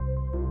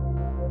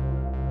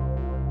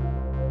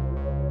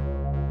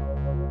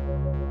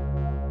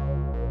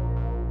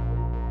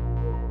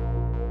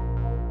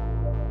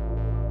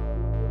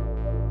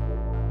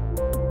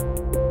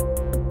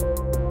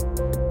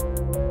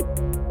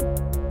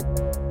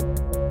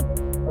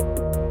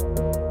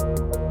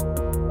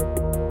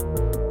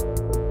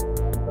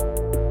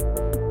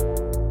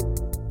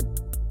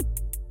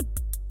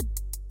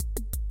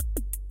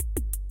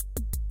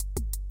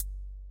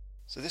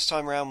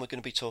time round, we're going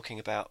to be talking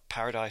about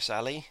Paradise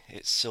Alley.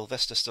 It's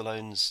Sylvester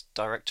Stallone's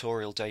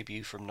directorial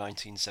debut from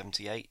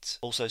 1978,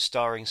 also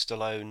starring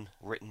Stallone,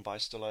 written by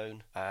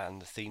Stallone,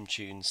 and the theme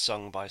tune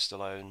sung by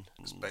Stallone.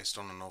 It's based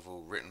on a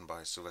novel written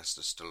by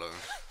Sylvester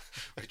Stallone,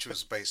 which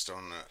was based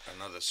on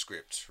another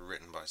script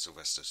written by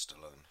Sylvester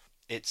Stallone.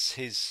 It's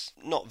his,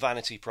 not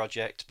vanity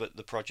project, but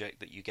the project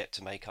that you get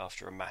to make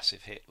after a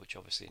massive hit, which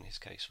obviously in his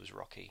case was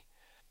Rocky.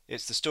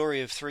 It's the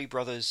story of three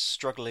brothers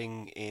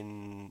struggling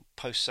in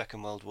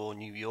post-Second World War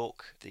New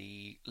York.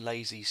 The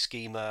lazy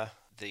schemer,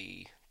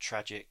 the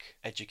tragic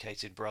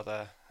educated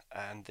brother,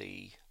 and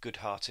the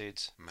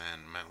good-hearted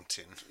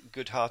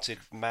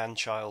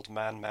man-child,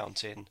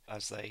 man-mountain,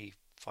 as they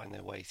find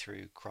their way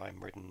through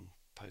crime-ridden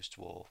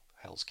post-war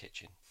Hell's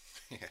Kitchen.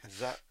 Yeah, Is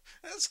that?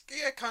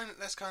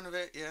 that's kind of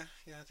it. Yeah,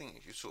 I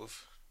think you sort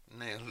of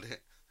nailed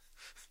it.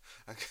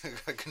 I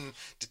can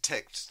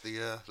detect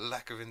the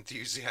lack of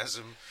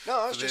enthusiasm. No,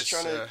 I was just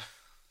trying to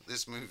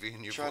this movie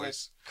in your trying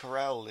voice. to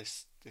corral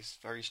this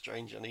very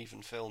strange,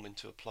 uneven film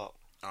into a plot.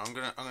 I'm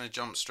gonna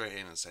jump straight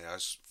in and say I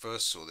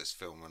first saw this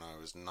film when I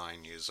was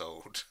 9 years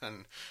old,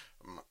 and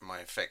my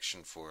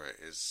affection for it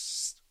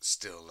is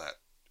still that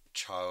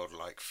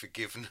childlike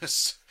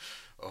forgiveness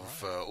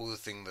of all the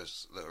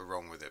things that are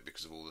wrong with it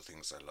because of all the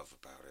things I love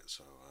about it.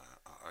 So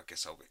I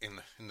guess I'll be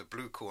in the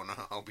blue corner.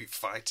 I'll be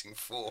fighting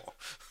for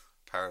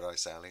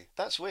Paradise Alley.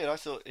 That's weird. I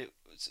thought it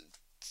was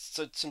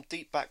some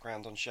deep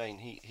background on Shane.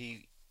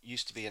 He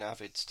used to be an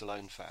avid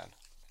Stallone fan.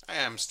 I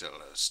am still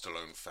a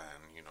Stallone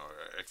fan. You know,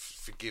 I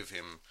forgive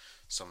him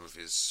some of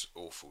his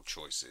awful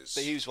choices.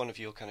 But he was one of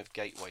your kind of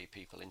gateway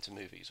people into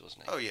movies,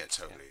 wasn't he? Oh yeah,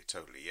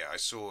 totally. Yeah, I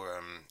saw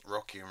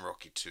Rocky and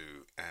Rocky 2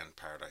 and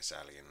Paradise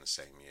Alley in the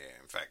same year.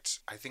 In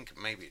fact, I think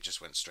maybe it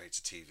just went straight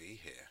to TV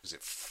here because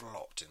it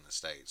flopped in the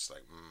States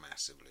like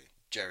massively.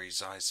 Jerry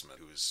Zeisman,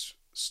 who was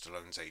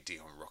Stallone's AD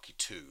on Rocky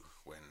 2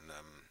 when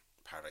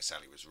Paradise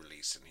Alley was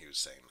released, and he was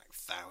saying like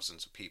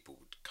thousands of people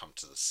would come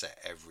to the set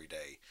every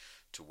day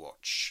to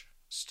watch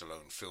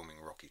Stallone filming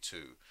Rocky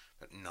 2,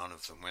 but none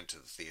of them went to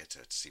the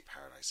theatre to see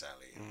Paradise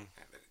Alley. And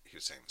he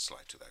was saying the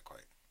slide to that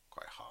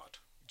quite hard.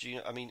 Do you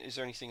know? I mean, is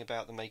there anything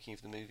about the making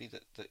of the movie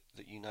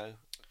that you know?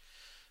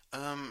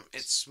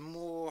 It's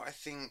more, I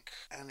think,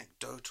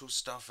 anecdotal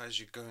stuff as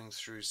you're going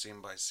through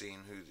scene by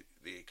scene who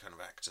the kind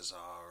of actors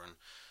are and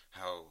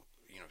how,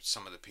 you know,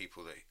 some of the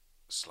people that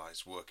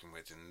Sly's working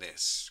with in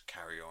this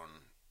carry on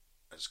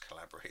as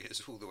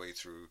collaborators all the way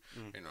through.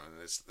 You know,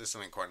 there's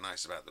something quite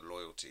nice about the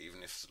loyalty,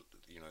 even if,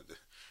 you know, the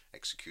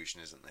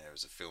execution isn't there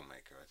as a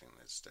filmmaker. I think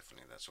there's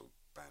definitely that sort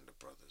of Band of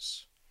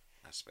Brothers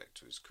aspect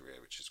to his career,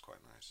 which is quite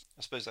nice.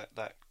 I suppose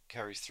that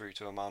carries through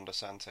to Amanda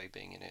Sante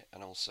being in it,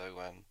 and also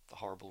the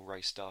horrible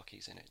Ray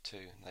Starkey's in it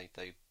too. And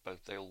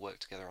they all work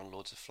together on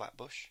Lords of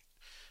Flatbush.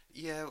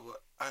 Yeah, well,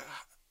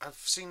 I've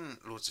seen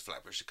Lords of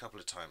Flatbush a couple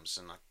of times,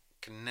 and I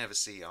can never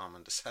see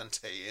Armand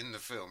Assante in the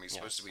film. He's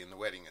supposed to be in the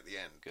wedding at the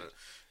end, but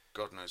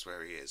God knows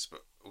where he is.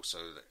 But also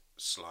that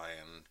Sly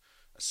and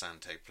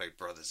Assante played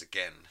brothers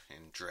again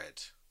in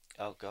Dread.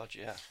 Oh God,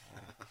 yeah,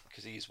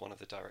 because he's one of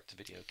the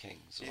direct-to-video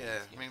kings. Yeah,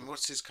 I mean,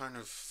 what's his kind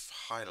of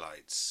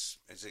highlights?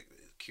 Is it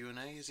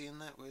Q&A? Is he in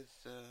that with?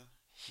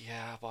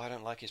 Yeah, but I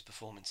don't like his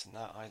performance in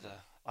that either.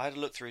 I had a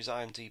look through his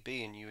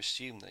IMDb, and you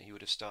assume that he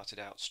would have started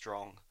out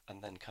strong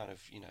and then kind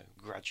of, you know,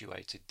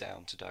 graduated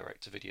down to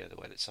direct-to-video the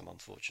way that some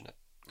unfortunate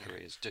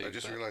careers do. I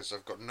just realised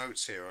I've got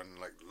notes here and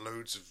like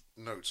loads of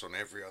notes on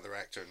every other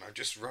actor, and I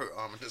just wrote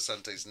Armand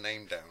Assante's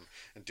name down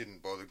and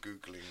didn't bother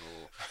googling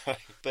or.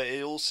 But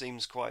it all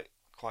seems quite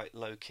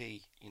low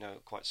key, you know,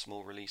 quite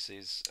small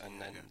releases, and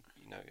then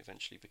you know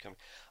eventually become.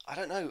 I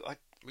don't know.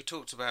 We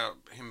talked about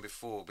him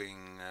before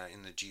being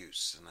in The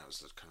Deuce, and that was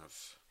the kind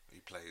of he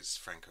plays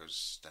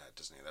Franco's dad,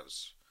 doesn't he? That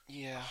was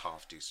a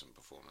half decent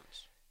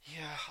performance.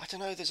 Yeah, I don't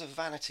know. There's a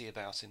vanity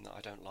about him that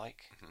I don't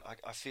like.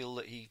 I feel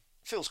that he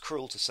feels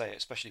cruel to say it,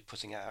 especially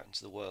putting it out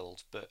into the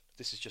world. But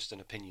this is just an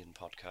opinion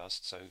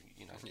podcast, so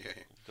you know you've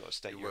got to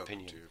state your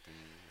opinion.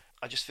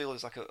 I just feel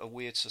there's like a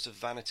weird sort of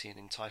vanity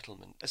and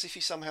entitlement, as if he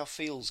somehow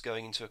feels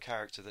going into a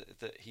character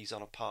that he's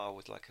on a par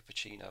with like a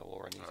Pacino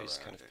or any of his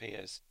kind of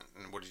peers.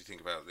 And what do you think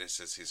about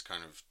this as his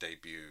kind of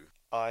debut?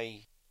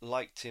 I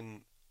liked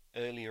him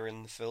earlier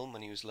in the film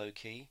when he was low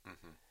key,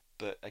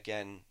 but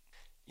again,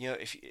 you know,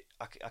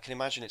 I can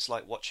imagine it's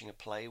like watching a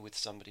play with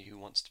somebody who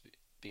wants to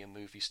be a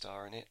movie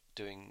star in it,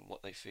 doing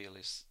what they feel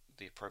is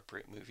the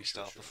appropriate movie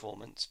star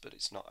performance, but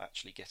it's not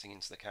actually getting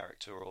into the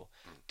character or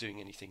doing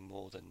anything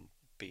more than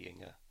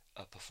being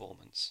a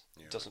performance.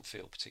 It doesn't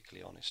feel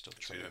particularly honest or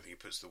true. So you don't think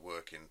he puts the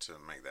work in to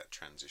make that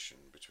transition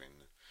between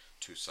the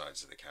two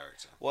sides of the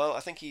character? Well,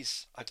 I think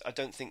I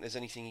don't think there's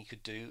anything he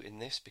could do in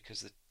this,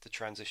 because the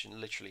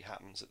transition literally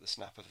happens at the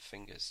snap of the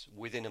fingers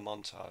within a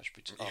montage.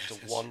 After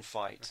one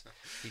fight,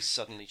 he's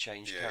suddenly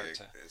changed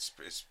character. It's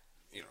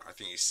you know, I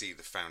think you see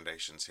the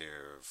foundations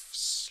here of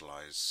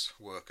Sly's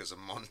work as a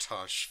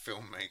montage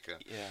filmmaker.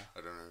 Yeah.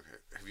 I don't know.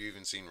 Have you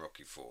even seen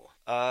Rocky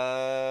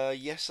 4?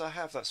 Yes, I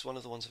have. That's one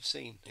of the ones I've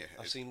seen. Yeah,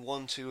 I've seen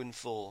 1, 2, and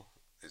 4.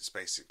 It's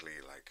basically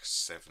like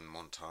 7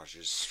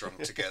 montages strung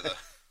together.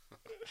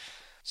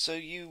 So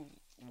you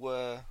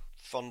were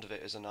fond of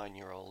it as a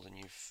 9-year-old, and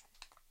you've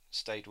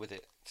stayed with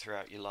it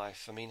throughout your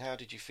life. I mean, how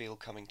did you feel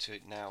coming to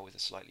it now with a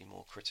slightly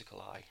more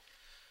critical eye?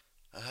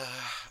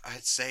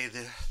 I'd say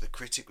the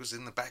critic was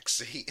in the back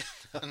seat,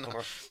 and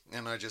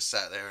I just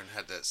sat there and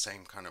had that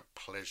same kind of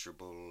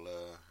pleasurable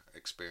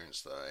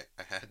experience that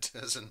I had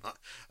as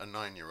a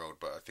 9-year-old.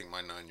 But I think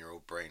my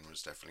 9-year-old brain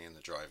was definitely in the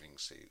driving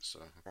seat.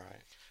 So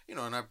Right.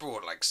 and I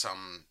brought like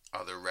some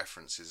other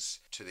references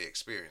to the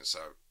experience. So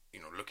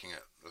looking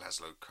at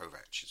Laszlo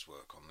Kovac's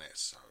work on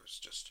this,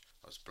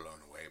 I was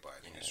blown away by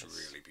it. I think it's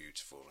really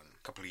beautiful. And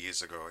a couple of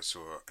years ago, I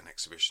saw an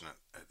exhibition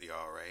at the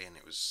RA, and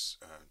it was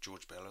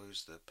George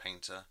Bellows, the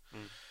painter,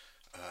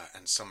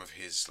 and some of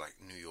his like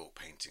New York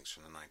paintings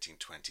from the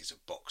 1920s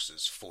of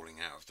boxers falling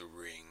out of the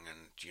ring,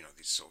 and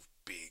these sort of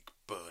big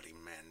burly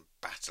men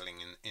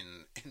battling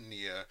in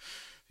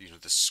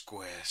the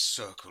square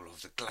circle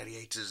of the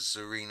gladiators'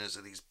 arenas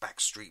of these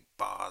backstreet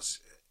bars.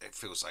 It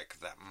feels like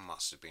that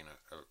must have been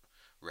a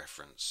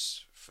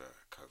reference for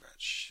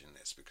Kovac in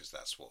this, because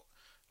that's what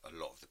a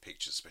lot of the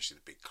pictures, especially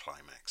the big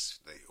climax,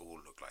 they all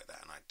look like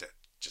that. And I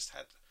just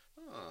had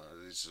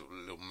these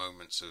little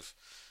moments of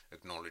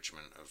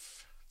acknowledgement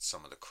of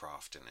some of the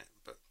craft in it.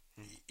 But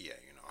yeah,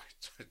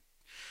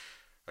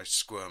 I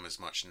squirm as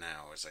much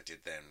now as I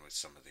did then with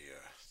some of the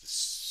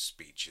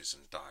speeches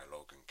and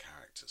dialogue and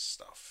character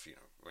stuff.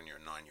 When you're a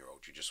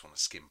 9-year-old, you just want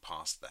to skim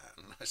past that,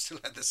 and I still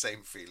had the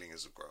same feeling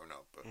as a grown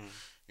up. But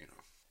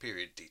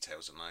period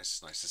details are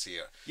nice. Nice to see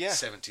a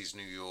 70s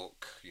New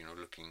York,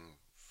 looking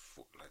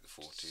like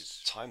the 40s.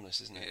 It's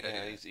timeless, isn't it?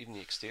 Yeah. Even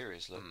the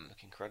exteriors look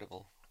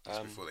incredible. That's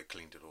before they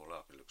cleaned it all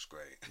up. It looks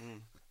great.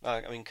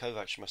 I mean,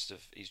 Kovac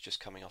he's just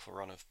coming off a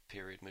run of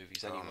period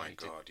movies anyway. Oh my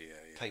God,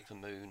 yeah. Paper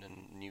Moon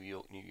and New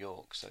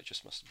York, so it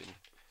just must have been...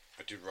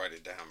 I did write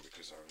it down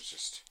because I was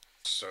just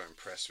so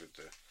impressed with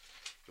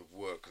the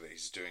work that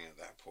he's doing at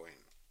that point.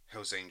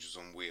 Hell's Angels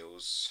on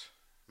Wheels,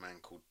 Man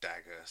Called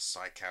Dagger,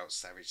 Psych Out,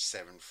 Savage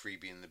 7,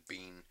 Freebie and the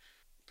Bean,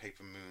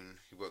 Paper Moon.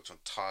 He worked on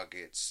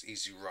Targets,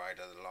 Easy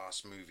Rider, The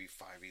Last Movie,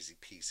 5 Easy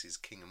Pieces,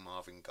 King of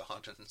Marvin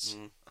Gardens.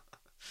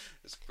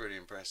 It's a pretty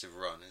impressive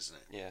run, isn't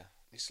it? Yeah.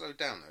 He slowed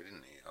down though,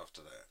 didn't he,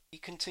 after that? He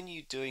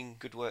continued doing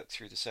good work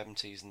through the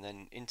 70s and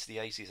then into the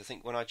 80s. I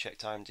think when I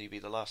checked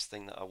IMDb, the last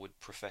thing that I would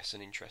profess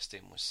an interest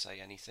in was Say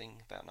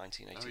Anything, about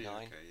 1989. Oh,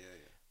 yeah, okay,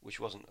 yeah. Which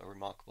wasn't a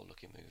remarkable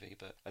looking movie,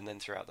 and then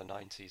throughout the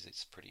 90s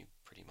it's pretty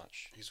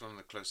much... He's one of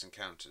the Close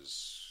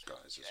Encounters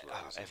guys as well.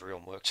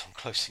 Everyone worked on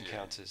Close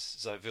Encounters.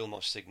 So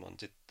Vilmos Zsigmond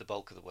did the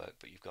bulk of the work,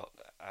 but you've got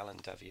Alan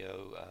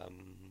Davio,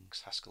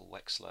 Haskell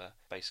Wexler,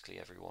 basically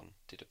everyone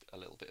did a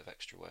little bit of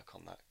extra work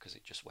on that, because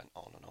it just went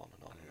on and on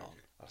and on and on.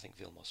 I think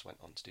Vilmos went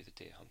on to do the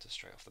Deer Hunter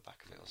straight off the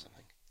back of it or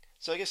something.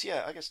 So I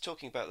guess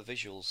talking about the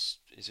visuals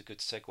is a good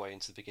segue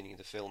into the beginning of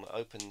the film. It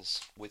opens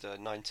with a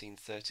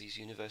 1930s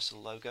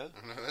Universal logo.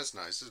 No, that's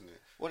nice, isn't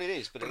it? Well, it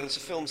is, but it's a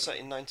film set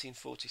in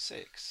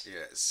 1946.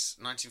 Yeah, it's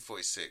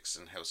 1946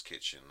 and Hell's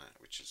Kitchen,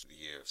 which is the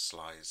year of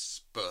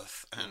Sly's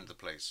birth and the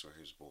place where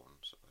he was born.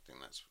 So I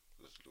think that's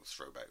a little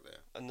throwback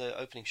there. And the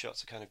opening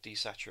shots are kind of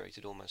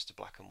desaturated almost to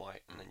black and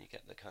white, and then you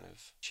get the kind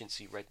of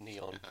chintzy red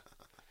neon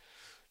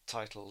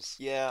titles.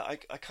 Yeah,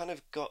 I kind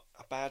of got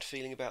a bad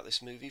feeling about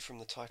this movie from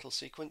the title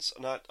sequence,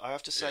 and I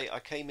have to say I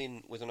came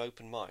in with an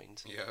open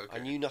mind. Yeah, okay. I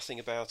knew nothing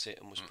about it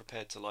and was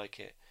prepared to like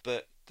it,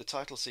 but the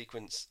title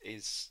sequence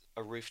is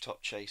a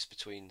rooftop chase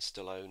between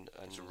Stallone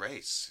and... It's a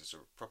race. It's a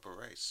proper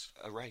race.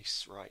 A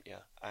race, right,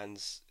 yeah. And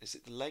is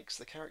it Legs,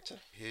 the character?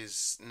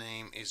 His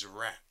name is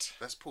Rat.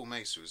 That's Paul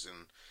Mace, who was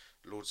in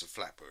Lords of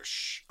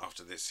Flatbush.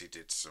 After this, he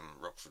did some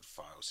Rockford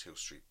Files, Hill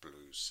Street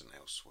Blues, and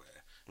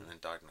elsewhere, and then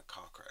died in a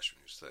car crash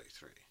when he was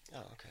 33.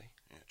 Oh, okay.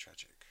 Yeah,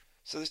 tragic.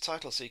 So this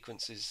title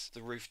sequence is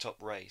the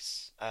rooftop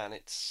race, and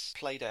it's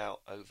played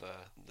out over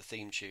the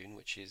theme tune,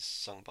 which is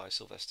sung by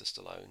Sylvester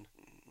Stallone.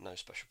 No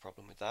special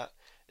problem with that.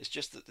 It's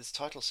just that this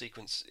title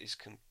sequence is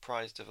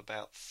comprised of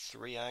about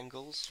 3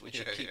 angles, which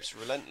it keeps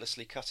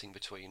relentlessly cutting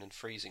between and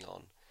freezing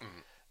on,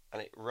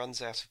 and it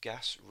runs out of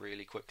gas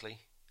really quickly.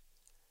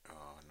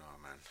 Oh no,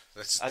 man!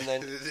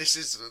 This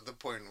is the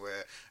point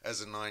where,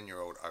 as a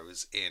 9-year-old, I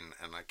was in,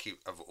 and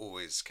I've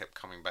always kept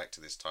coming back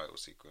to this title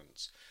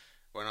sequence.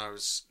 When I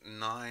was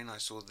 9, I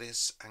saw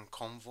this and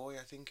Convoy,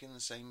 I think, in the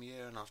same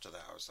year, and after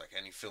that, I was like,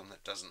 any film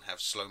that doesn't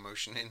have slow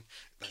motion in,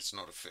 that's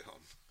not a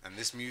film. And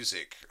this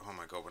music, oh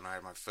my God! When I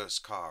had my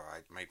first car,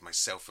 I made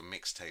myself a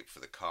mixtape for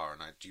the car,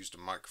 and I'd used a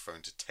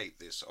microphone to tape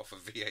this off a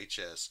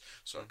VHS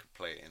so I could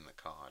play it in the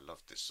car. I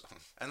loved this song.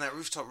 And that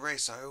rooftop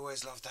race, I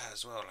always loved that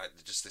as well. Like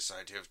just this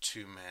idea of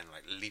 2 men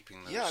like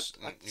leaping those. Yeah,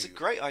 it's a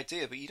great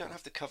idea, but you don't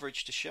have the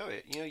coverage to show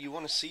it. You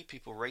want to see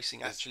people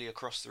racing actually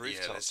across the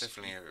rooftops. Yeah, there's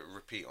definitely a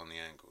repeat on the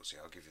angles.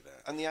 Yeah, I'll give you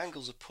that. And the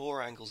angles are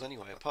poor angles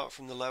anyway. Apart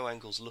from the low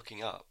angles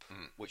looking up,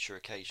 which are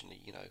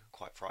occasionally,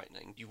 quite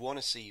frightening. You want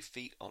to see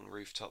feet on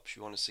rooftops.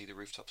 You want to see the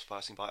rooftops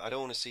passing by. I don't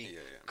want to see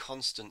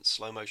constant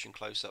slow motion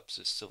close-ups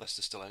of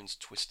Sylvester Stallone's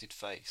twisted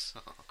face,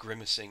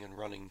 grimacing and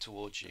running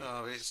towards you.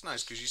 Oh, it's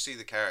nice because you see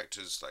the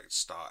characters like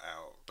start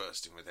out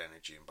bursting with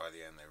energy, and by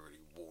the end they're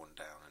really worn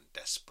down and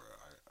desperate.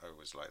 I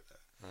always like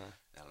that.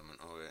 element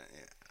of it.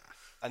 Yeah.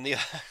 And the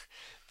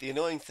the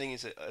annoying thing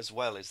is as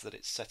well is that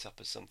it's set up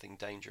as something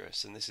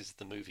dangerous, and this is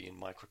the movie in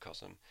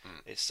microcosm.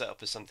 It's set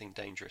up as something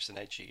dangerous and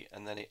edgy,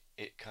 and then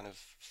it kind of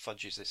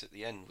fudges this at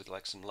the end with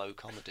like some low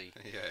comedy,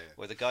 Yeah.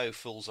 where the guy who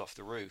falls off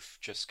the roof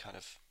just kind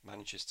of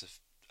manages to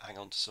hang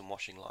on to some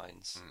washing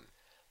lines.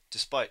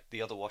 Despite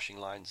the other washing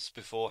lines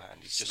beforehand,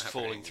 he's just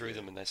falling through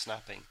them and they're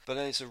snapping. But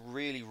then it's a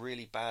really,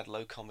 really bad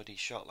low comedy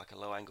shot, like a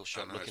low angle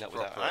shot, looking up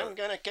without, "I'm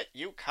gonna get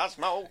you,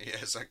 Cosmo." Yeah,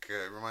 it's like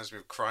it reminds me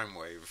of Crime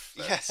Wave.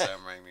 That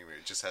Sam Raimi movie.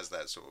 It just has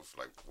that sort of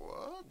like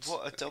what?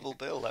 What a double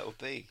bill that would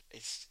be.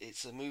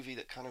 It's a movie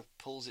that kind of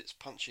pulls its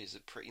punches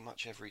at pretty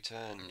much every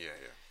turn. Yeah.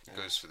 It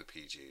goes for the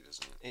PG,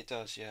 doesn't it? It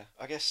does, yeah.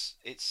 I guess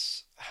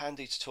it's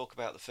handy to talk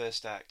about the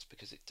first act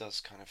because it does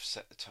kind of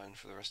set the tone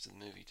for the rest of the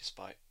movie,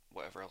 despite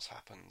whatever else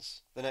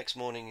happens. The next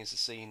morning is a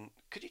scene.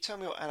 Could you tell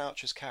me what Anne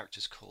Archer's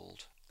character's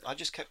called? I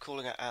just kept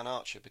calling her Anne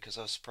Archer because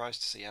I was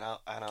surprised to see Anne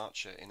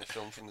Archer in a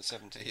film from the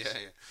 70s.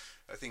 Yeah.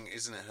 I think,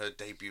 isn't it her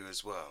debut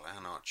as well?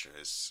 Anne Archer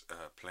is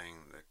playing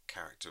the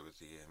character with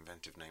the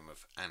inventive name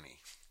of Annie.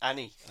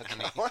 Annie. Okay.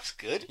 Annie. Oh, that's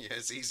good. Yeah,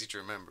 it's easy to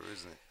remember,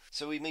 isn't it?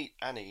 So we meet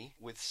Annie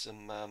with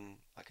some,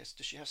 I guess,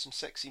 does she have some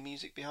sexy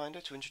music behind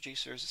her to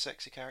introduce her as a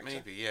sexy character?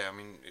 Maybe, yeah. I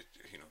mean,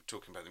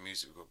 talking about the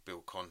music, we've got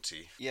Bill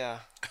Conti. Yeah.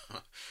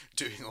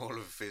 Doing all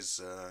of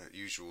his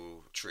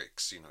usual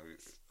tricks.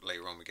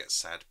 Later on we get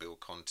sad Bill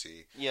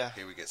Conti. Yeah.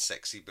 Here we get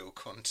sexy Bill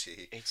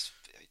Conti.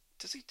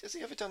 Has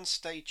he ever done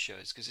stage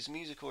shows? Because his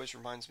music always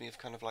reminds me of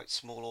kind of like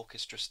small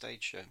orchestra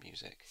stage show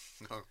music.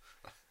 No.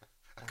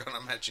 I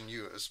can't imagine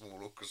you at a small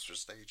orchestra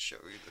stage show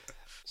either.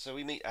 So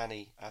we meet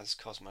Annie as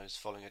Cosmo's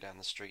following her down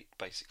the street,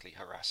 basically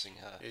harassing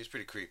her. Yeah, he's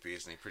pretty creepy,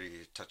 isn't he?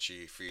 Pretty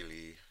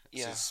touchy-feely.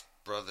 It's Yeah. his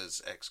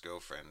brother's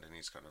ex-girlfriend, and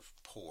he's kind of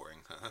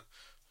pouring her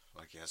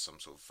like he has some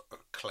sort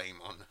of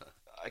claim on her.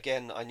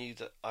 Again, I knew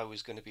that I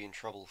was going to be in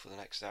trouble for the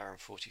next hour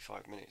and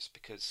 45 minutes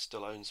because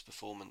Stallone's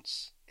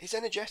performance is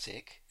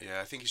energetic.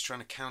 Yeah, I think he's trying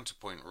to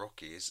counterpoint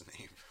Rocky, isn't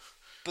he?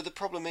 But the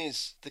problem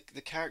is,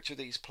 the character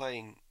that he's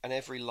playing and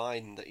every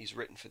line that he's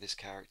written for this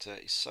character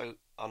is so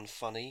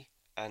unfunny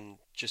and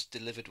just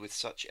delivered with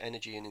such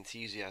energy and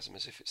enthusiasm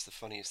as if it's the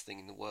funniest thing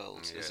in the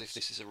world, as if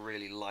this is a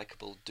really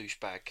likeable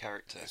douchebag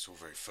character. It's all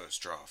very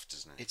first draft,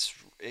 isn't it?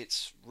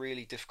 It's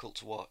really difficult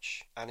to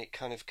watch, and it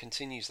kind of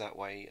continues that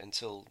way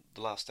until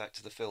the last act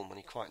of the film when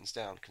he quietens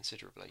down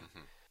considerably.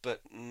 Mm-hmm.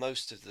 But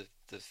most of the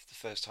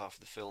first half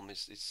of the film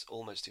it's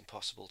almost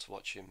impossible to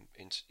watch him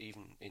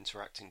even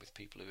interacting with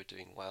people who are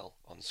doing well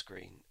on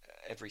screen.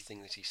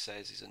 Everything that he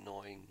says is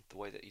annoying. The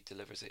way that he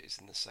delivers it is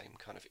in the same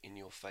kind of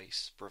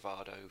in-your-face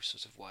bravado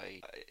sort of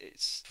way.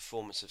 It's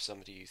performance of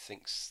somebody who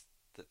thinks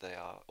that they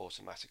are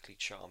automatically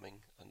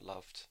charming and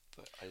loved.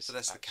 But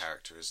that's the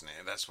character, isn't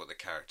it? That's what the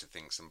character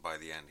thinks, and by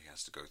the end he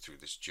has to go through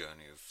this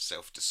journey of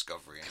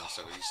self-discovery, and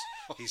so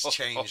he's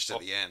changed at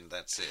the end.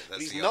 That's it.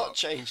 He's not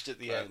changed at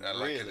the end. I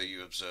like really. it that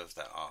you observe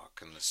that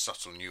arc and the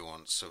subtle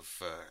nuance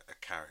of a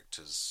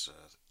character's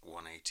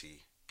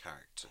 180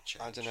 character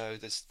change. I don't know.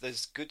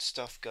 There's good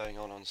stuff going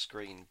on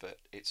screen, but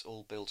it's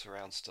all built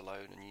around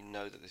Stallone, and you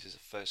know that this is a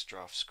first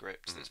draft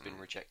script that's been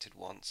rejected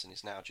once and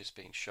is now just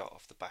being shot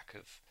off the back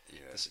of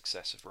the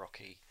success of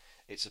Rocky.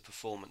 It's a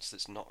performance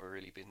that's not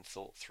really been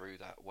thought through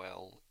that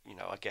well.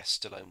 I guess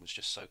Stallone was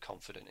just so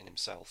confident in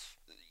himself.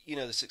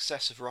 The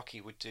success of Rocky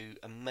would do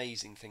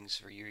amazing things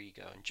for your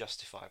ego, and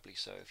justifiably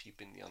so if you've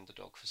been the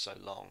underdog for so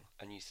long,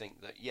 and you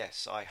think that,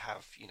 yes, I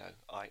have,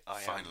 I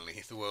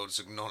finally, the world's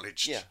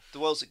acknowledged. Yeah, the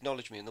world's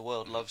acknowledged me, and the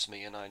world loves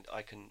me, and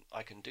I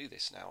can do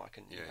this now. I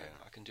can,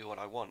 I can do what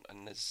I want,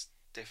 and it's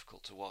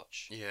difficult to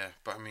watch. Yeah,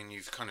 but I mean,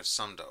 you've kind of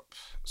summed up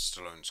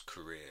Stallone's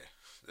career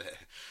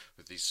there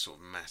with these sort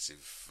of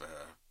massive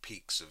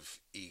peaks of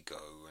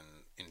ego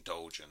and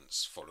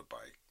indulgence, followed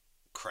by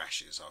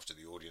crashes after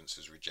the audience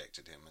has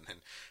rejected him, and then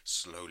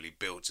slowly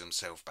builds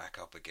himself back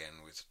up again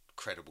with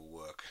credible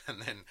work,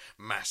 and then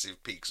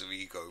massive peaks of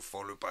ego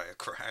followed by a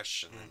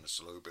crash, and then a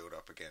slow build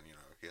up again.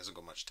 He hasn't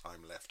got much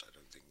time left, I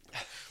don't think.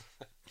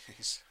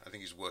 I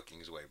think he's working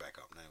his way back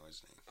up now,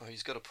 isn't he? Oh,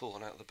 he's got to pull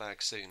one out of the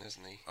bag soon,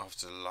 hasn't he?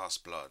 After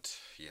Last Blood,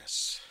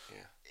 yes.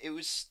 Yeah. It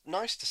was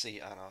nice to see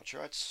Anne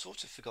Archer. I'd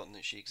sort of forgotten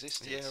that she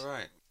existed. Yeah,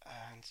 right.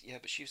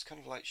 And but she was kind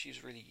of like, she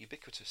was really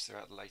ubiquitous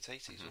throughout the late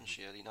 80s, wasn't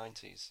she? Early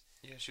 90s.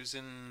 Yeah, she was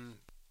in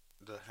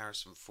the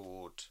Harrison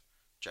Ford,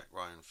 Jack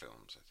Ryan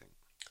films, I think.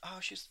 Oh,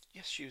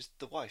 she was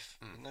the wife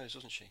in those,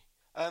 wasn't she?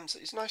 So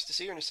it's nice to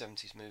see her in a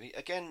 70s movie.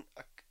 Again,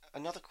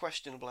 another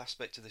questionable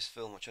aspect of this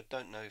film, which I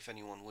don't know if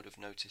anyone would have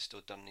noticed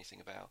or done anything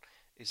about,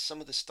 is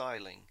some of the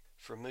styling.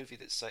 For a movie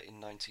that's set in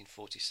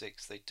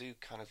 1946, they do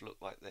kind of look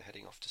like they're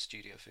heading off to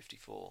Studio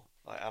 54.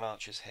 Like Anne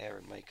Archer's hair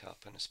and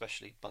makeup, and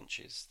especially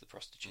Bunches, the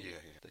prostitute,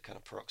 the kind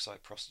of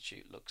peroxide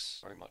prostitute, looks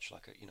very much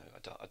like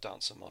a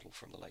dancer model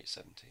from the late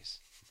 70s.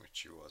 Which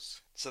she was.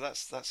 So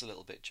that's a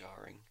little bit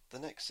jarring. The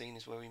next scene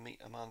is where we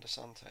meet Amanda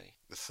Sante.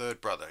 The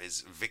third brother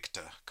is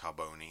Victor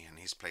Carboni, and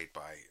he's played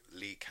by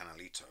Lee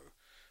Canalito,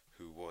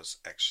 who was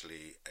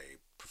actually a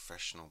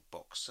professional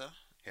boxer.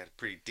 He had a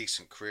pretty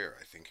decent career,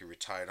 I think. He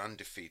retired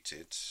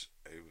undefeated.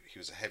 He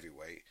was a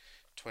heavyweight.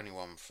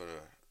 21 for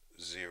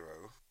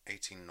 0,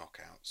 18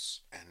 knockouts,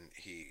 and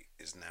he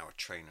is now a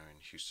trainer in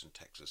Houston,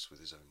 Texas, with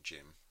his own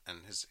gym. And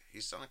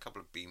he's done a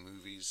couple of B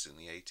movies in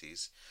the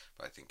 80s,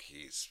 but I think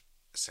he's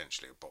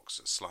essentially a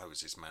boxer. Sly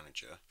was his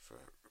manager for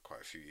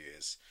quite a few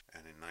years,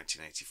 and in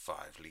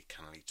 1985, Lee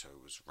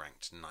Canalito was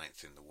ranked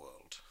 9th in the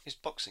world. His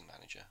boxing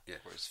manager?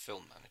 Yeah. Or his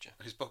film manager?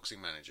 His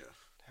boxing manager.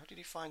 How did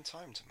he find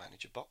time to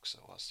manage a boxer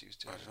whilst he was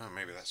doing it? I don't know,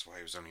 maybe that's why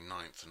he was only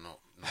 9th and not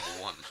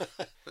number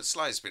 1. But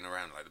Sly's been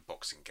around like the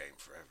boxing game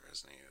forever,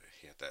 hasn't he?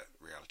 He had that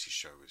reality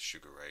show with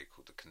Sugar Ray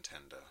called The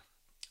Contender.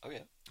 Oh,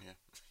 yeah? Yeah.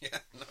 Yeah,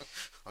 no.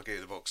 I'll get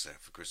you the box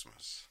set for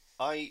Christmas.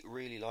 I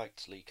really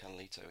liked Lee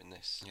Canalito in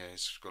this. Yeah,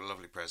 he's got a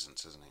lovely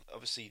presence, hasn't he?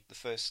 Obviously, the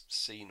first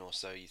scene or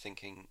so, you're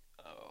thinking,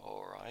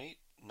 alright,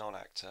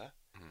 non-actor.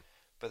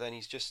 But then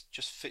he's just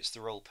fits the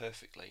role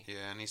perfectly.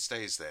 Yeah, and he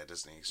stays there,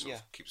 doesn't he? He sort Yeah.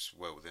 of keeps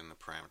well within the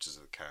parameters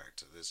of the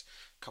character. There's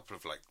a couple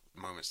of like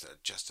moments that are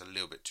just a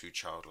little bit too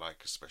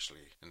childlike,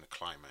 especially in the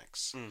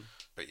climax.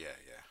 But yeah,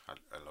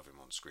 I love him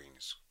on screen.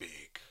 He's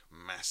big,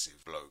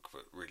 massive bloke,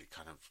 but really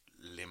kind of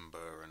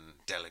limber and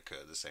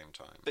delicate at the same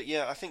time. But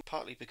yeah, I think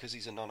partly because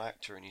he's a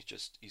non-actor and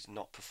he's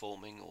not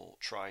performing or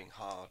trying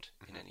hard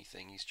in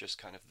anything. He's just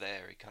kind of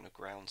there. He kind of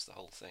grounds the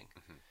whole thing.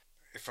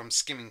 If I'm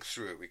skimming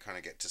through it, we kind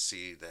of get to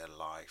see their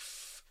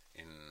life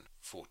in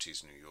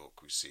 40s New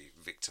York. We see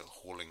Victor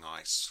hauling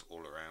ice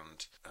all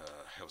around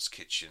Hell's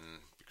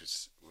Kitchen,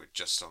 because we're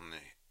just on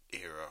the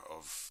era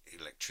of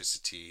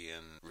electricity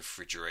and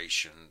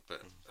refrigeration,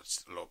 but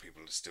a lot of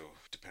people are still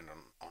dependent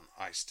on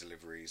ice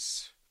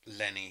deliveries.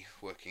 Lenny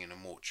working in a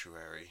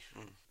mortuary.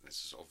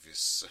 This is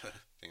obvious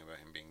thing about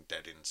him being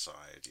dead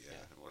inside. Yeah.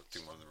 I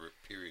think one of the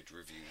period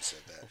reviews said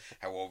that,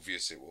 how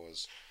obvious it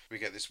was. We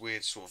get this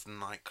weird sort of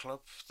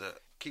nightclub that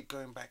I keep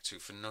going back to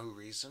for no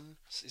reason.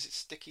 Is it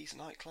Sticky's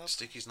nightclub?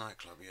 Sticky's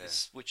nightclub, yeah.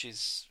 Which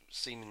is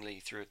seemingly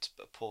through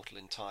a portal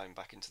in time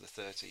back into the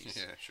 30s.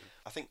 Yeah, sure.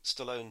 I think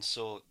Stallone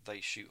saw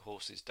They Shoot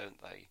Horses,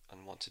 Don't They?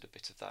 And wanted a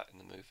bit of that in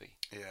the movie.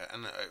 Yeah,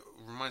 and it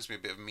reminds me a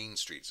bit of Mean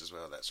Streets as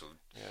well, that sort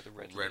of the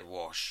red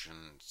wash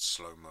and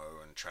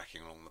slow-mo and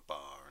tracking along the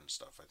bar and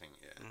stuff, I think,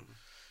 yeah.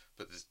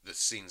 But the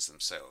scenes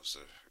themselves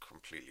are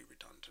completely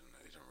redundant.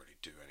 They don't really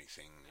do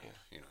anything.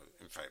 You know,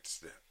 in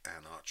fact,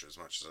 Anne Archer, as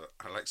much as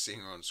I like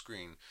seeing her on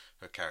screen,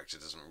 her character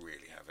doesn't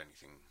really have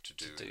anything to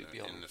do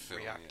beyond in the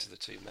film. React to the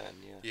two men.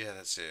 Yeah,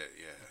 that's it.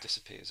 Yeah,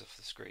 disappears off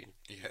the screen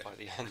by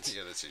the end.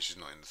 Yeah, that's it. She's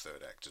not in the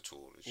third act at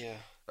all. Is she? Yeah,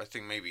 I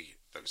think maybe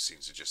those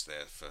scenes are just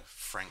there for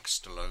Frank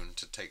Stallone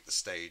to take the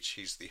stage.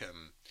 He's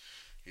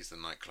the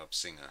nightclub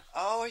singer.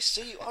 Oh, I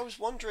see. I was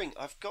wondering.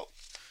 I've got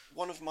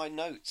one of my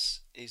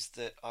notes is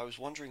that I was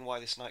wondering why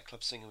this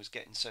nightclub singer was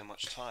getting so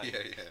much time.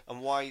 Yeah.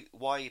 And why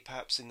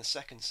perhaps in the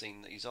second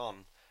scene that he's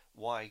on,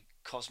 why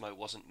Cosmo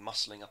wasn't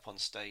muscling up on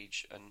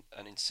stage and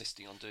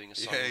insisting on doing a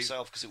song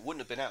himself, because it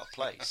wouldn't have been out of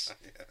place.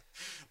 Yeah,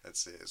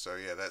 that's it. So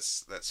yeah,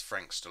 that's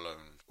Frank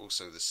Stallone.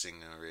 Also the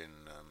singer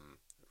in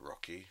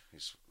Rocky.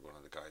 He's one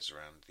of the guys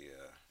around the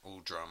all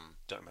drum.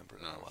 Don't remember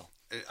it that well.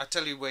 I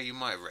tell you where you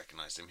might have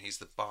recognised him. He's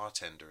the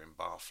bartender in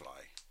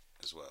Barfly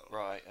as well.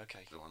 Right,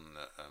 okay. The one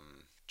that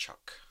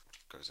Chuck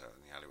goes out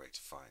in the alleyway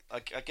to fight.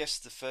 I guess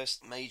the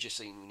first major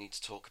scene we need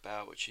to talk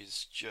about, which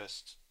is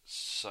just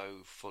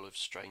so full of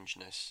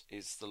strangeness,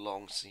 is the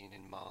long scene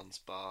in Marn's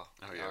bar,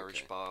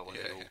 Irish bar, where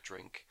they all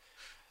drink.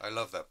 I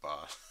love that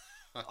bar.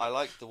 I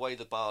like the way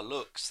the bar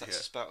looks.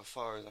 That's about as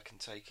far as I can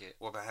take it.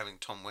 What about having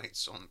Tom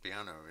Waits on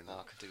piano?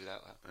 I could do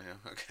that.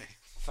 Yeah, okay.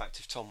 In fact,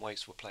 if Tom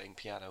Waits were playing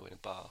piano in a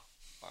bar,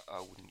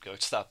 I wouldn't go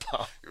to that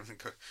bar. You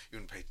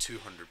wouldn't pay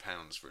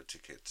 £200 for a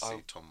ticket to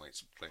see Tom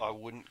Waits playing. I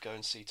wouldn't go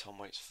and see Tom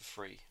Waits for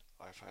free.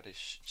 I've had his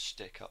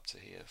shtick up to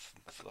here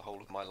for the whole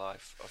of my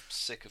life. I'm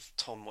sick of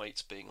Tom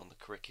Waits being on the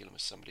curriculum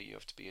as somebody you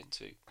have to be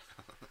into.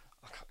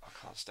 I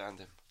can't stand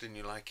him. Didn't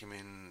you like him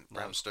in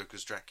Bram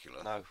Stoker's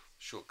Dracula? No.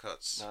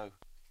 Shortcuts? No.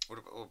 What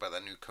about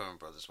that new Coen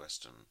Brothers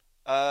Western?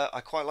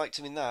 I quite liked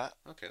him in that.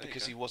 Okay,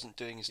 because he wasn't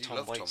doing his you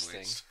Tom Waits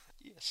thing.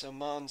 Yeah, so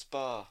Marn's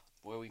bar,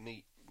 where we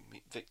meet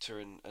Victor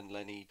and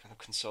Lenny kind of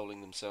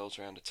consoling themselves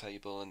around a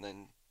table, and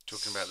then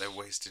talking about their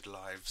wasted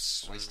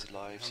lives.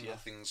 Yeah.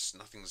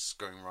 Nothing's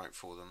going right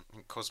for them.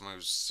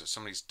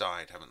 Somebody's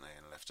died, haven't they,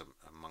 and left a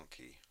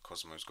monkey.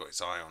 Cosmo's got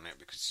his eye on it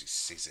because he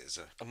sees it as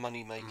a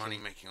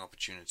money-making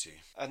opportunity.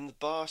 And the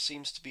bar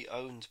seems to be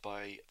owned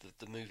by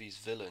the movie's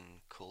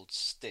villain called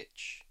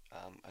Stitch.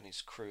 And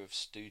his crew of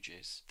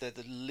stooges. They're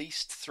the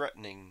least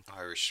threatening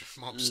Irish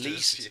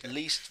mobsters,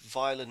 least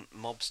violent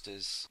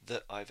mobsters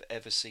that I've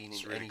ever seen in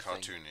anything. It's really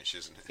cartoonish,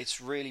 isn't it?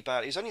 It's really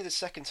bad. It's only the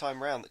second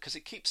time round because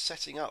it keeps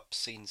setting up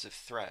scenes of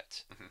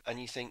threat,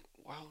 and you think,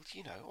 well,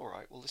 all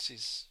right, well, this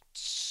is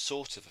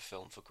sort of a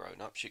film for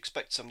grown-ups. You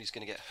expect somebody's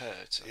going to get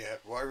hurt. Yeah,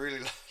 what I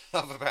really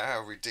love about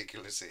how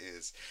ridiculous it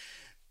is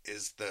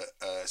is that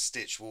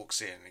Stitch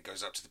walks in and he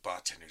goes up to the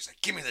bartender. He's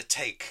like, "Give me the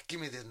take, give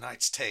me the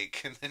night's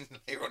take." And then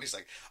later on, he's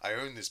like, "I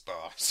own this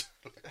bar. So,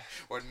 like,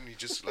 why didn't he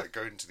just like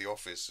go into the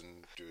office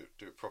and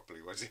do it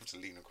properly? Why does he have to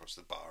lean across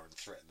the bar and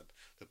threaten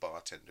the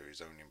bartender,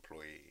 his own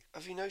employee?"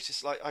 Have you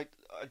noticed? Like, I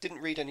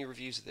didn't read any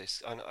reviews of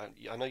this.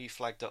 I know you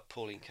flagged up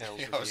Pauline Kael's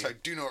Yeah, review. I was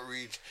like, "Do not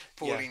read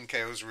Pauline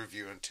Kael's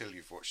review until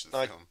you've watched the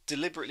I film."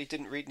 deliberately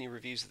didn't read any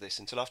reviews of this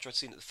until after I'd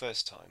seen it the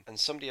first time, and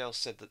somebody else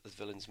said that the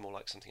villain's more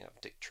like something out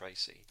of Dick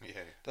Tracy.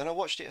 Yeah. Then I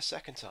watched it a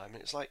second time,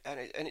 and it's like, and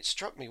it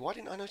struck me. Why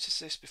didn't I notice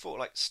this before?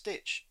 Like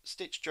Stitch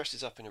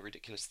dresses up in a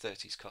ridiculous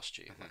 30s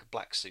costume, like a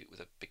black suit with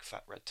a big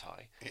fat red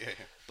tie. Yeah.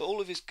 But all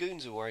of his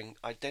goons are wearing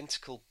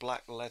identical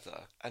black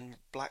leather and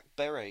black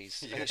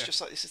berets, and it's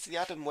just like this is the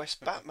Adam West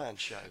Batman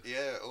show.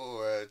 Yeah,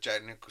 or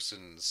Jack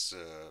Nicholson's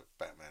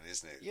Batman,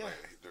 isn't it? Yeah.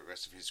 Like, the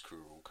rest of his crew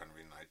are all kind of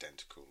in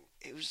identical.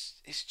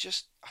 It's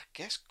just, I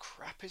guess,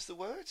 crap is the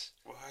word.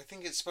 Well, I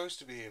think it's supposed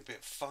to be a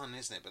bit fun,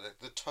 isn't it? But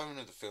the tone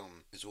of the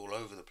film is all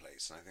over the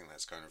place, and I think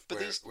that's kind of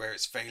where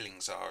its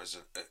failings are as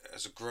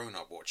a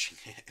grown-up watching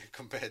it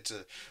compared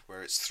to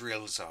where its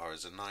thrills are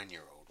as a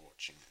 9-year-old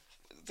watching it.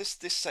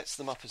 This sets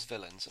them up as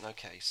villains, and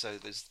okay, so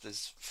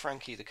there's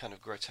Frankie, the kind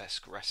of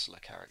grotesque wrestler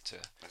character.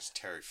 That's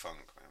Terry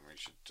Funk, man. We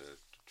should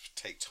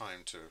take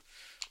time to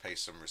pay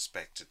some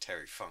respect to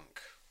Terry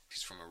Funk.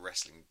 He's from a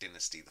wrestling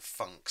dynasty, the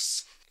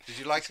Funks. Did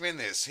you like him in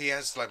this? He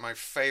has like my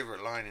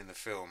favourite line in the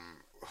film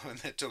when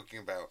they're talking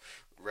about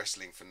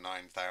wrestling for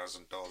 $9,000,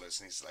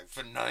 and he's like,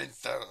 "For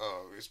 9,000,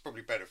 oh, it's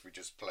probably better if we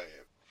just play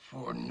it."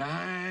 For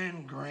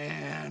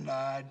 $9,000,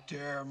 I'd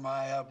tear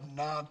my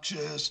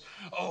obnoxious,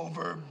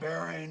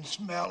 overbearing,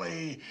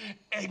 smelly,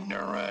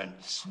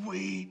 ignorant,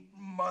 sweet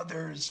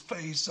mother's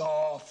face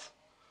off.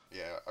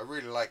 Yeah, I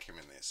really like him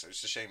in this. So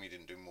it's a shame he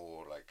didn't do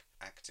more like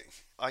acting.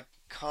 I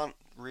can't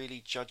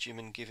really judge him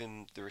and give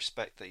him the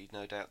respect that he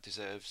no doubt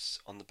deserves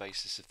on the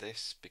basis of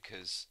this,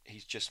 because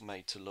he's just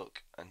made to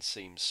look and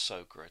seem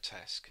so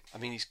grotesque. I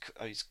mean, he's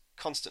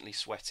constantly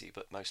sweaty,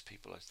 but most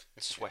people are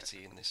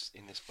sweaty in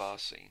this bar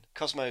scene.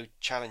 Cosmo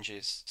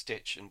challenges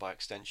Stitch and by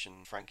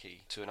extension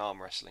Frankie to an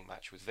arm wrestling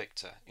match with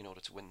Victor in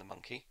order to win the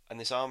monkey. And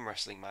this arm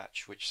wrestling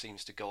match, which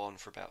seems to go on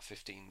for about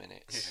 15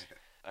 minutes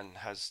and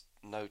has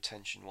no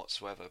tension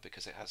whatsoever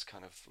because it has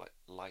kind of like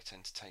light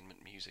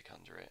entertainment music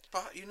under it.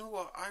 But you know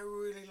what? I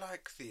really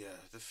like the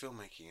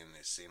filmmaking in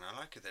this scene. I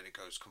like it that it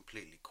goes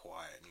completely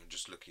quiet and you're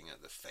just looking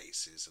at the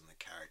faces and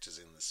the characters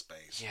in the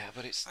space. Yeah,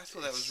 but I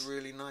thought that was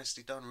really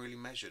nicely done, really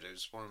measured. It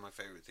was one of my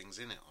favourite things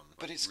in it.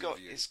 But it's got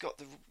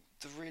the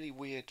really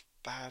weird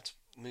bad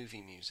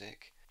movie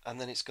music. And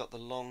then it's got the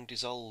long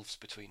dissolves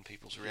between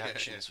people's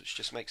reactions, which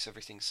just makes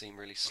everything seem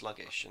really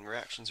sluggish, and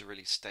reactions are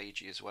really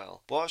stagey as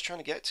well. What I was trying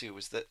to get to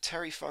was that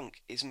Terry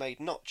Funk is made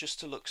not just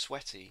to look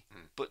sweaty,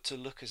 but to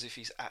look as if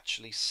he's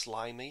actually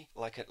slimy,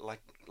 like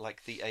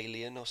the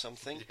Alien or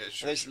something. Yeah,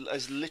 sure.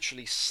 There's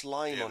literally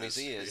slime on his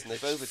ears, and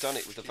they've overdone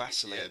it with the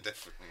Vaseline. Yeah,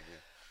 definitely. Yeah.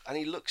 And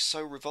he looks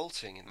so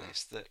revolting in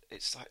this that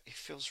it's like it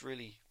feels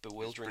really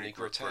bewilderingly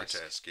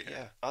grotesque.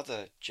 Yeah.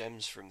 Other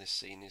gems from this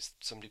scene is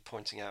somebody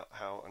pointing out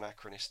how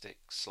anachronistic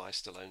Sly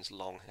Stallone's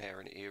long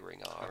hair and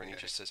earring are, and he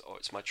just says, "Oh,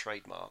 it's my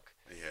trademark."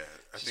 Yeah,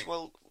 I says, think.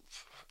 Well,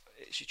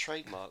 it's your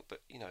trademark,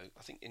 but you know,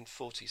 I think in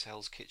 40s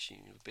Hell's Kitchen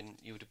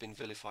you would have been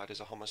vilified as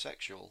a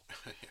homosexual,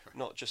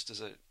 not just as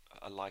a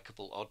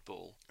likable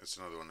oddball. It's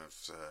another one of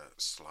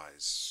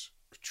Sly's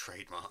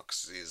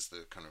trademarks is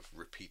the kind of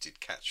repeated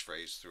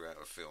catchphrase throughout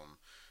a film,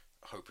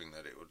 hoping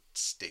that it would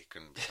stick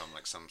and become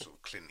like some sort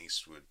of Clint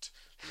Eastwood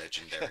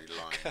legendary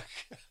line.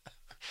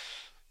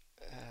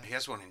 He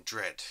has one in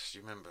Dredd. Do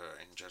you remember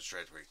in Judge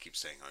Dredd where he keeps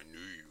saying, "I knew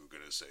you were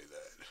going to say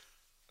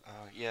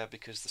that"? Yeah,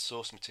 because the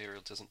source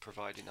material doesn't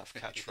provide enough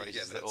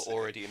catchphrases that are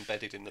already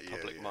embedded in the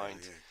public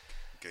mind.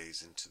 Yeah.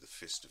 Gaze into the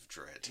fist of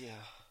dread.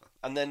 Yeah.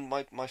 And then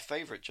my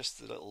favourite, just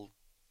the little,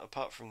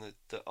 apart from the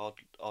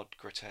odd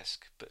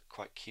grotesque but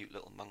quite cute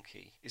little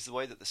monkey, is the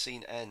way that the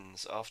scene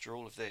ends after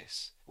all of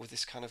this with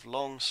this kind of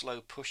long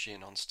slow push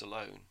in on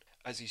Stallone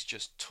as he's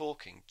just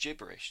talking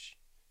gibberish,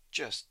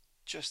 just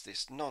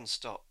this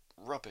non-stop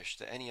rubbish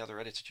that any other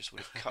editor just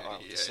would have cut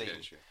out of the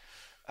scene. Sure.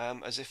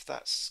 As if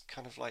that's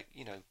kind of like,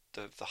 you know,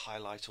 the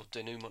highlight or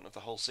denouement of the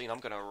whole scene. I'm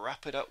going to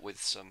wrap it up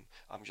with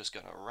I'm just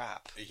going to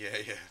rap. Yeah,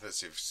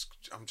 that's it.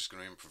 I'm just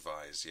going to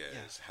improvise. Yeah,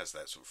 it has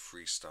that sort of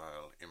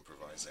freestyle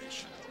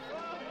improvisation.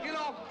 You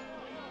know,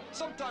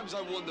 sometimes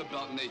I wonder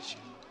about nature.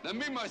 Now,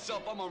 me,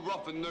 myself, I'm a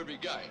rough and nervy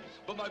guy.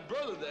 But my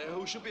brother there,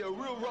 who should be a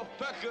real rough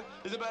pecker,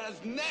 is about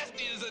as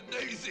nasty as a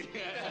daisy.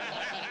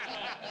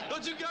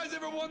 Don't you guys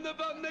ever wonder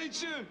about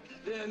nature?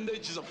 Yeah,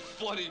 nature's a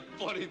funny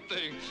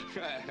thing.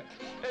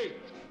 Hey,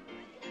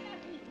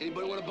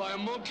 anybody want to buy a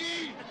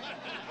monkey?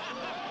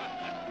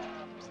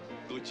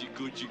 Gucci,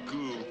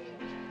 goo.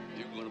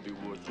 You're going to be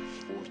worth a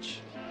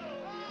fortune.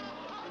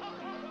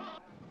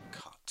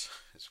 Cut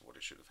is what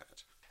it should have had.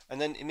 And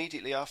then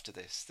immediately after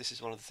this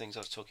is one of the things I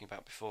was talking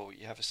about before.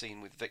 You have a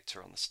scene with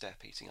Victor on the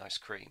step eating ice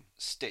cream.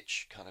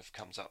 Stitch kind of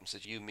comes up and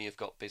says, "You and me have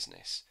got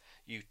business.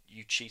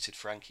 you cheated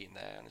Frankie in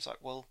there, and it's like,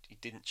 well, he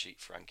didn't cheat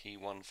Frankie, he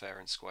won fair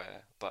and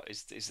square. But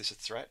is this a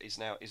threat? Is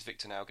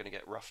Victor now going to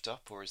get roughed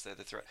up, or is there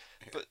the threat?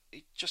 Yeah. But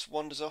it just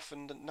wanders off,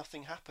 and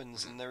nothing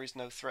happens, and there is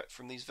no threat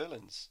from these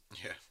villains.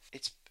 Yeah.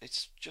 It's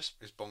just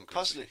It's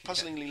bonkers.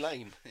 puzzlingly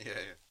lame. Yeah,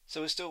 yeah.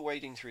 So we're still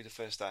wading through the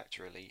first act,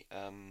 really.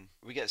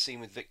 We get a scene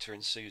with Victor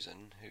and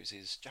Susan, who's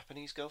his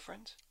Japanese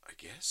girlfriend. I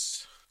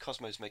guess.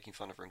 Cosmo's making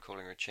fun of her and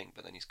calling her a chink,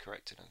 but then he's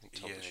corrected. I think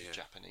told her she's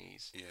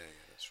Japanese. Yeah,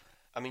 that's right.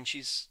 I mean,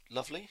 she's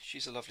lovely.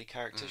 She's a lovely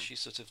character. Mm. She's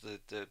sort of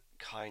the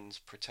kind,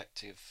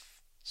 protective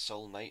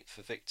soulmate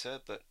for Victor.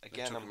 But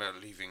again, They're talking about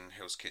leaving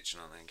Hell's Kitchen,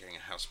 aren't they, and getting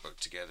a houseboat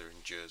together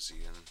in Jersey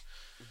and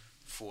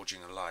forging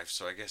a life.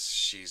 So I guess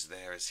she's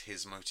there as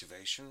his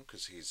motivation,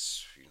 because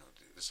he's,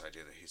 this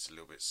idea that he's a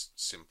little bit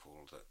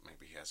simple, that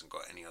maybe he hasn't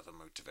got any other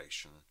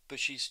motivation. But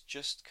she's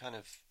just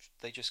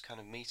they just kind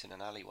of meet in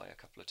an alleyway a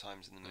couple of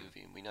times in the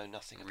movie, and we know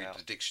nothing about. Read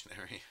the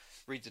dictionary.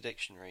 Read the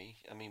dictionary.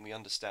 I mean, we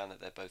understand that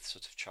they're both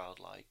sort of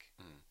childlike,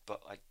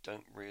 but I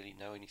don't really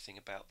know anything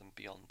about them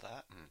beyond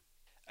that.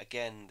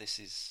 Again, this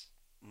is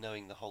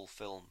knowing the whole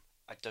film.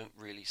 I don't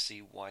really see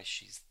why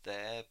she's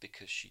there,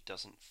 because she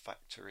doesn't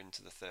factor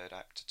into the third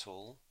act at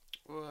all.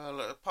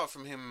 Well, apart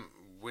from him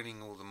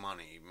winning all the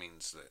money,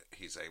 means that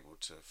he's able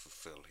to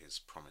fulfill his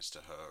promise to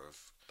her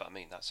of... But I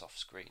mean, that's off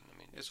screen. I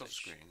mean, it's off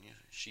screen, yeah.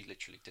 She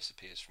literally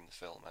disappears from the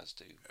film, as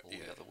do all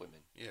the other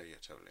women. Yeah,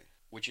 totally.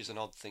 Which is an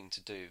odd thing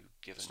to do,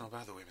 given... It's not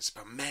about the women, it's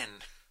about men.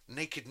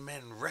 Naked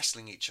men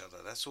wrestling each other.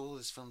 That's all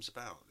this film's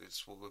about.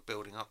 It's what we're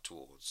building up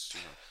towards.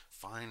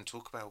 Fine,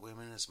 talk about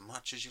women as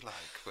much as you like,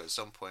 but at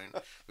some point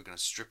we're going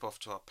to strip off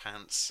to our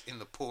pants in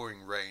the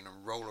pouring rain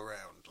and roll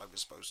around like we're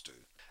supposed to.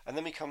 And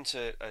then we come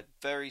to a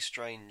very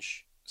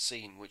strange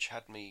scene which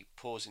had me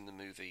pausing the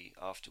movie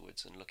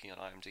afterwards and looking on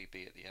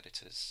IMDb at the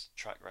editor's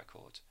track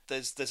record.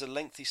 There's a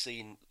lengthy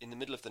scene in the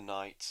middle of the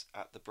night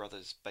at the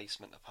brothers'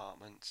 basement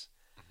apartment,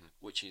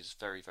 which is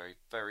very, very,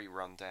 very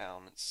run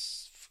down.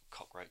 It's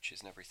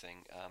cockroaches and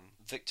everything.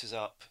 Victor's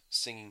up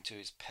singing to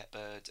his pet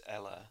bird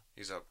Ella.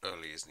 He's up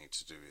early, isn't he,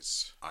 to do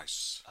his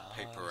ice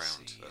paper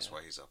round. That's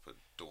why he's up at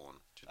dawn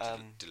to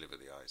deliver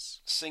the ice.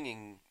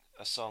 Singing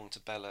a song to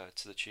Bella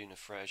to the tune of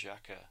Frere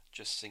Jacques,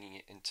 just singing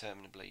it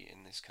interminably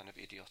in this kind of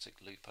idiotic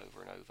loop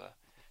over and over,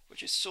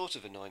 which is sort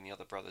of annoying the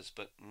other brothers,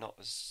 but not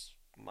as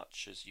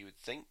much as you would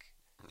think.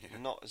 Yeah.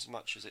 Not as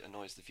much as it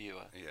annoys the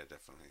viewer. Yeah,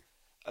 definitely.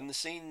 And the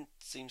scene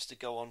seems to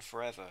go on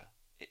forever.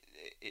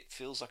 It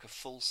feels like a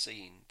full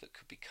scene that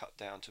could be cut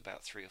down to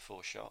about 3 or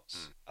 4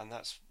 shots, and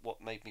that's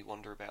what made me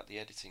wonder about the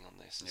editing on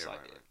this. It's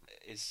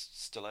is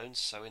Stallone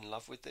so in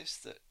love with this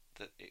that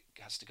it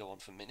has to go on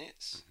for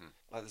minutes?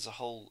 Like there's a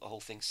whole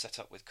thing set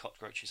up with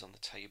cockroaches on the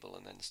table,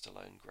 and then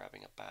Stallone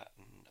grabbing a bat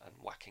and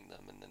whacking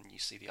them, and then you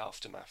see the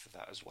aftermath of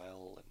that as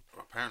well.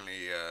 Well,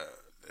 apparently,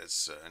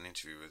 there's an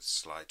interview with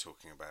Sly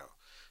talking about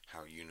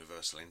how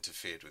Universal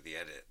interfered with the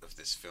edit of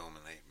this film,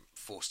 and they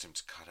forced him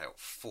to cut out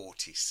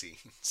 40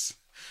 scenes.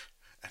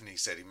 And he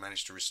said he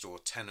managed to restore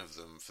 10 of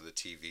them for the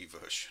TV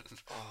version.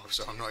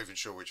 So I'm not even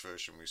sure which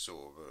version we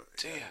saw. But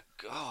dear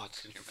God,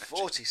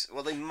 40.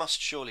 Well, they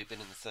must surely have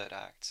been in the third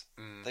act.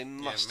 They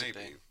must have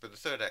been. But the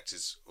third act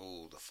is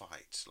all the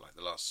fight, like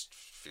the last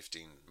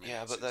 15 minutes.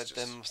 Yeah, but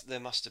there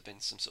must have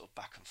been some sort of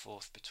back and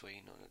forth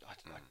between.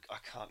 I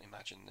can't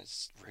imagine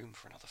there's room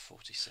for another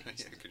 40 scenes.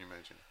 Yeah, can you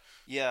imagine?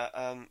 Yeah,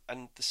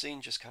 and the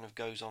scene just kind of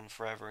goes on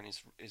forever and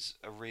is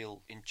a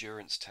real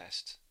endurance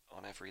test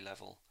on every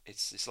level.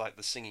 It's like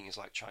the singing is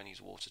like Chinese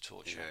water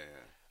torture.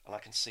 Yeah. And I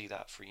can see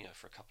that for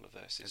a couple of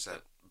verses. There's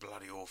that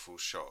bloody awful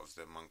shot of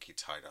the monkey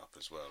tied up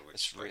as well. Which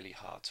it's really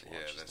hard to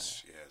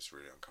watch. It's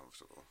really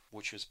uncomfortable.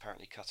 Which was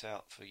apparently cut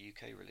out for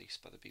UK release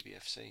by the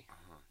BBFC.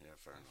 Yeah,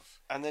 fair enough.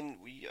 And then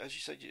as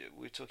you said,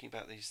 we were talking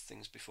about these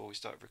things before we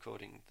started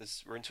recording.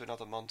 We're into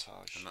another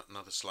montage.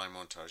 Another Sly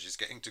montage. He's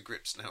getting to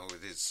grips now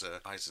with his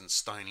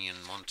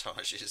Eisensteinian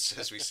montages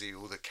as we see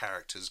all the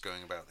characters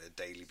going about their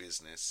daily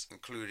business,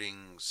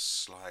 including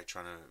Sly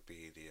trying to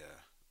be the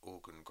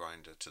organ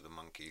grinder to the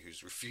monkey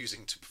who's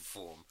refusing to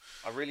perform.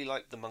 I really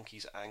like the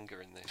monkey's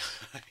anger in this.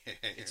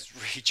 It's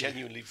really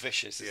genuinely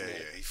vicious, isn't it?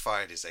 Yeah. He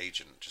fired his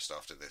agent just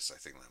after this, I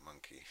think, that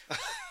monkey.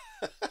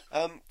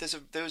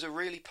 There was a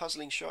really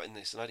puzzling shot in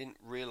this, and I didn't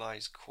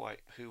realise quite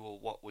who or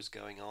what was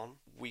going on.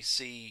 We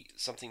see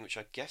something which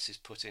I guess is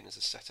put in as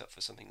a setup for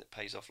something that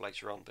pays off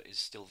later on, but is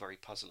still very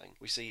puzzling.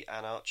 We see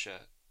Anne Archer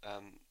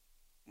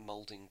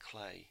moulding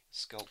clay,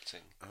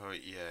 sculpting. Oh,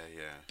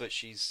 yeah. But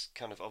she's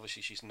kind of,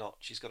 obviously she's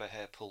got her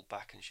hair pulled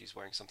back and she's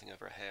wearing something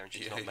over her hair and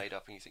she's not made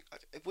up, and you think,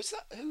 was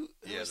that, who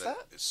was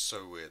that? It's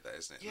so weird, that,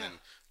 isn't it? Yeah. And then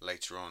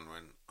later on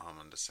when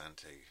Armand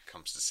Assante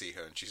comes to see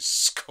her and she's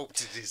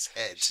sculpted his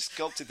head. She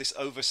sculpted this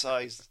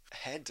oversized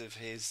head of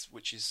his,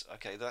 which is,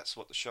 okay, that's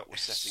what the shot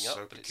was setting up.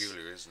 So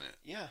peculiar, isn't it?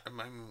 Yeah. I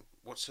mean,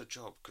 what's her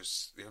job?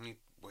 Because the only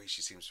way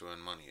she seems to earn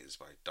money is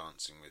by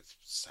dancing with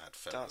sad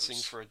fellows. Dancing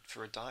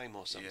for a dime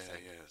or something.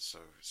 Yeah. So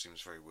it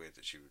seems very weird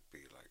that she would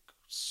be like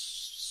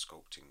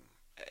sculpting.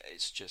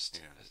 It's just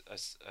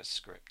a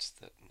script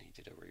that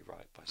needed a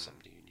rewrite by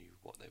somebody who knew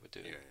what they were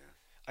doing.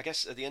 Yeah. I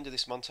guess at the end of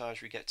this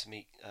montage we get to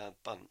meet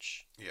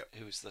Bunch, Yeah.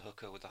 who is the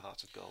hooker with the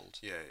heart of gold.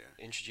 Yeah,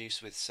 yeah.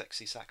 Introduced with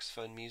sexy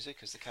saxophone music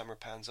as the camera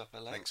pans up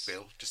her legs. Thanks,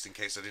 Bill. Just in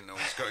case I didn't know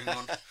what was going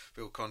on.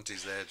 Bill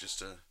Conti's there just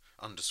to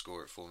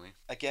underscore it for me.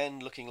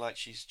 Again, looking like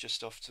she's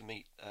just off to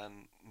meet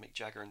Mick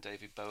Jagger and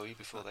David Bowie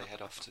before they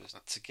head off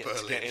to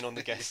get in on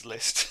the guest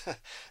list.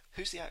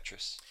 Who's the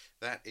actress?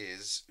 That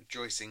is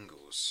Joyce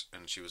Ingalls,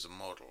 and she was a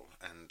model,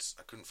 and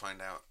I couldn't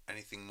find out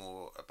anything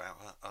more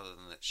about her other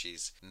than that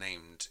she's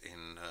named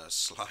in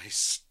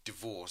Sly's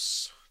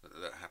divorce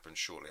that happened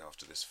shortly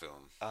after this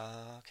film.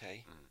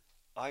 Okay.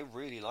 I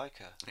really like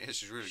her. Yeah,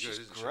 she's really good,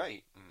 isn't she?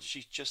 Great.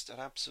 She's just an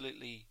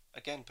absolutely,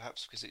 again,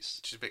 perhaps because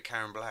it's... She's a bit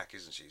Karen Black,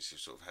 isn't she? She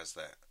sort of has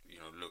that,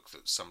 look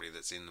that somebody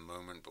that's in the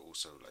moment, but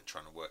also like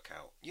trying to work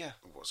out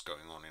what's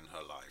going on in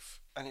her life.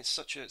 And it's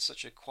such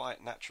a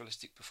quiet,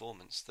 naturalistic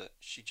performance that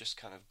she just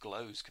kind of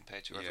glows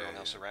compared to everyone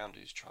else around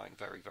who's trying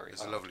very, very hard.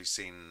 There's a lovely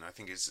scene, I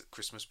think it's a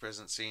Christmas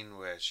present scene,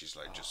 where she's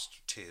like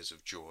just tears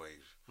of joy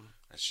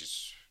as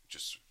she's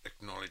just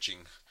acknowledging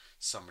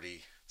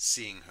somebody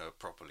seeing her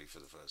properly for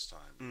the first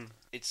time.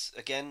 It's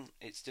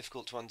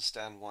difficult to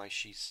understand why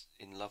she's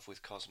in love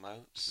with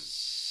Cosmo.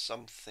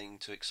 Something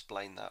to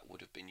explain that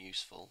would have been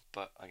useful,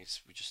 but I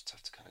guess we just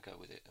have to kind of go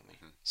with it.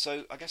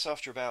 So I guess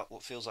after about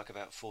what feels like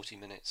about 40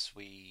 minutes,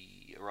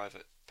 we arrive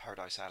at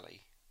Paradise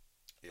Alley.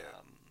 Yeah,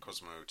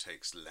 Cosmo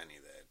takes Lenny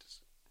there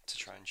to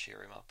try and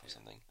cheer him up or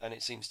something. And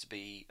it seems to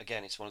be,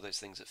 again, it's one of those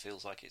things that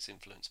feels like it's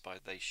influenced by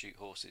They Shoot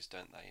Horses,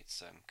 don't they?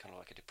 It's kind of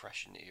like a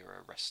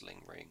Depression-era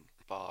wrestling ring,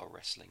 bar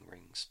wrestling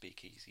ring,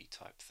 speakeasy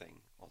type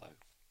thing, although,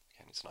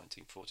 again, it's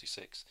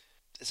 1946.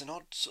 There's an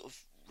odd sort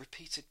of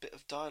repeated bit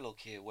of dialogue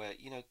here where,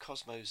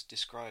 Cosmo's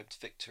described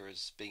Victor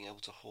as being able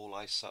to haul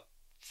ice up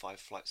 5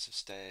 flights of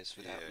stairs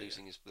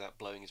without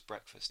blowing his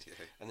breakfast.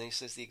 Yeah. And then he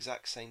says the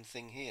exact same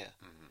thing here.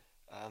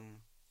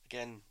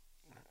 Again,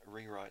 a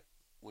rewrite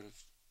would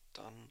have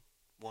done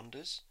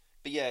wonders.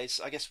 But yeah,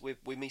 I guess we're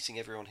meeting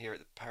everyone here at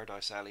the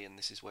Paradise Alley, and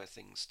this is where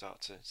things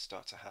start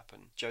to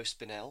happen. Joe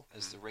Spinell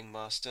as the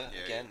ringmaster,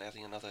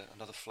 adding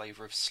another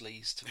flavour of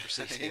sleaze to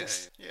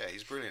proceedings. Yeah,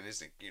 he's brilliant,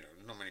 isn't he?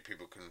 Not many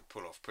people can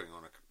pull off putting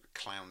on a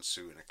clown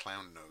suit and a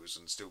clown nose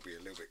and still be a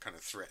little bit kind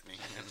of threatening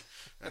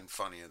and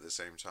funny at the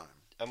same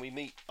time. And we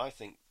meet, I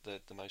think, the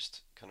most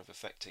kind of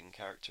affecting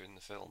character in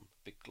the film,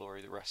 Big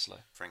Glory the wrestler.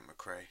 Frank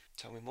McRae.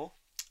 Tell me more.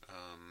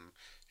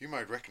 You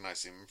might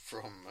recognise him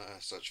from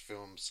such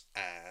films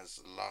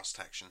as Last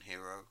Action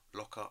Hero,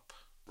 Lock Up,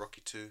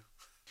 Rocky II.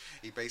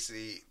 He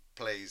basically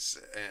plays,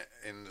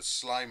 in the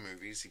Sly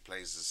movies, he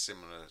plays a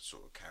similar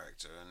sort of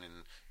character, and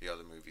in the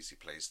other movies he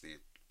plays the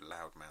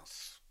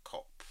loudmouth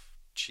cop,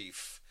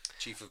 chief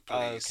of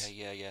police. Okay,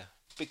 yeah.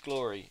 Big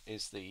Glory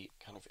is the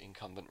kind of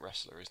incumbent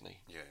wrestler, isn't he?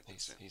 Yeah,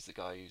 he's the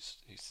guy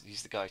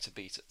he's the guy to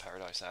beat at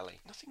Paradise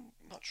Alley. Nothing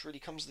much really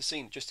comes to the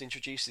scene. It just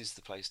introduces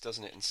the place,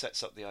 doesn't it, and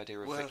sets up the idea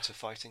of Victor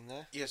fighting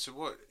there. Yeah.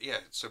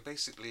 So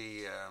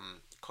basically,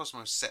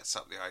 Cosmo sets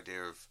up the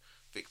idea of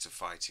Victor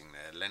fighting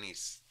there. Lenny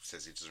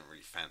says he doesn't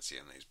really fancy it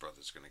and that his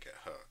brother's going to get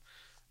hurt,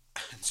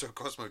 and so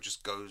Cosmo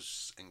just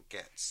goes and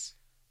gets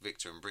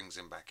Victor and brings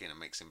him back in and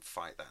makes him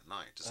fight that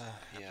night. Doesn't it?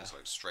 It happens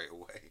like straight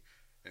away.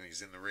 And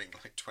he's in the ring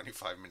like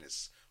 25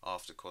 minutes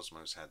after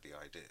Cosmo's had the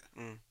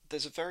idea.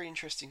 There's a very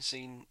interesting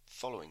scene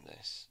following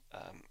this.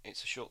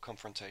 It's a short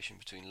confrontation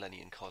between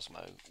Lenny and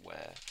Cosmo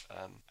where,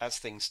 as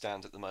things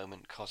stand at the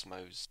moment,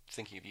 Cosmo's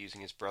thinking of using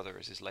his brother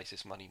as his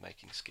latest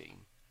money-making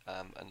scheme.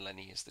 And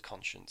Lenny is the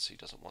conscience who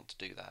doesn't want to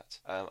do that.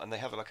 And they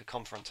have a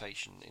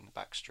confrontation in the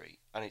back street.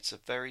 And it's a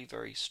very,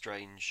 very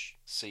strange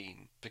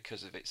scene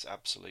because of its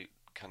absolute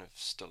kind of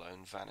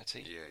Stallone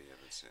vanity. Yeah,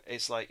 that's it.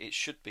 It's like it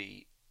should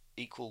be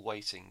equal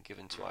weighting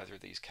given to either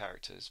of these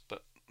characters,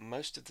 but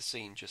most of the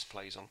scene just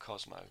plays on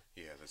Cosmo.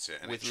 Yeah, that's it.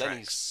 And with it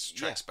Lenny's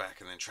tracks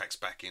back and then tracks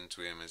back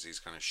into him as he's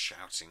kind of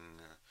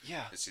shouting.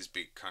 It's his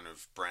big kind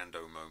of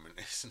Brando moment,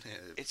 isn't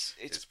it?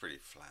 It's pretty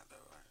flat though.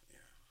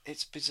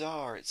 It's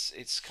bizarre.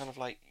 It's kind of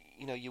like,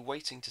 you're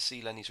waiting to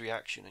see Lenny's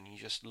reaction and you're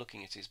just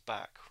looking at his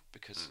back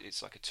because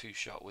it's like a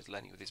 2-shot with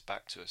Lenny with his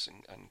back to us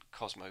and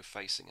Cosmo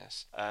facing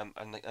us.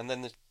 And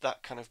then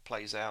that kind of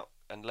plays out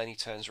and Lenny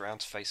turns around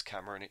to face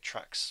camera and it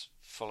tracks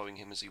following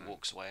him as he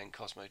walks away and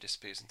Cosmo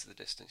disappears into the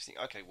distance. You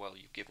think, okay, well,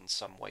 you've given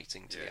some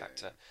weighting to the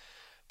actor.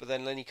 But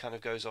then Lenny kind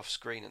of goes off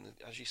screen and,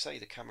 as you say,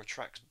 the camera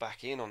tracks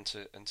back in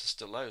onto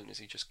Stallone as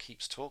he just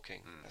keeps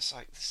talking. It's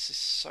like, this is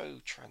so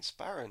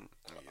transparent.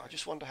 I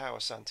just wonder how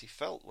Asante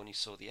felt when he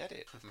saw the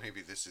edit.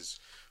 Maybe this is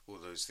all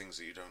those things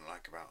that you don't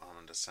like about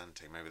Armand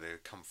Asante. Maybe they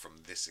come from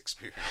this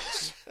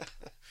experience.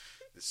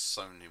 It's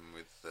sown him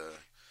with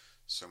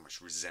so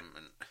much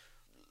resentment.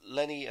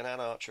 Lenny and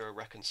Ann Archer are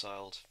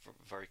reconciled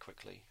very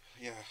quickly.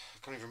 Yeah, I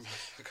can't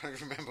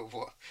even remember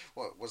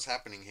what was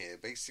happening here.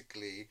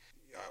 Basically,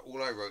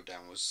 all I wrote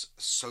down was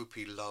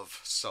soapy love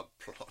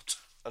subplot.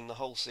 And the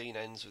whole scene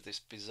ends with this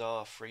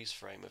bizarre freeze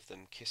frame of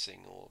them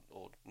kissing or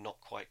not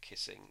quite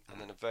kissing,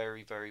 and then a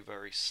very, very,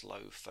 very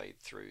slow fade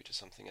through to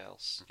something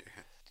else.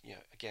 Yeah,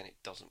 again,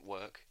 it doesn't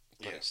work,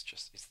 but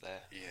it's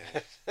there.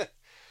 Yeah.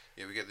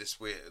 Yeah, we get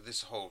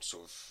this whole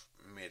sort of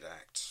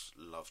mid-act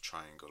love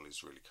triangle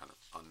is really kind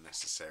of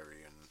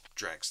unnecessary and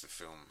drags the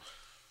film.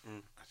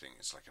 I think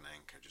it's like an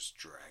anchor just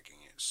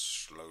dragging it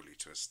slowly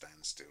to a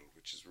standstill,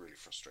 which is really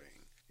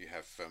frustrating. You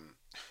have,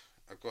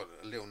 I've got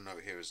a little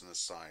note here as an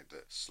aside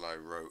that Sly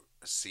wrote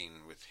a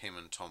scene with him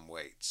and Tom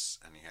Waits,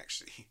 and he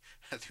actually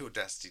had the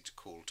audacity to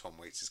call Tom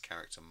Waits'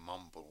 character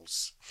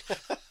Mumbles.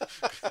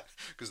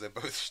 Because they're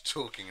both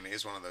talking, and it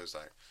is one of those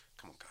like,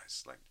 come on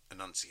guys, like,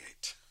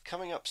 enunciate.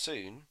 Coming up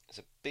soon is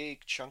a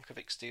big chunk of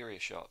exterior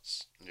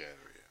shots. Yeah.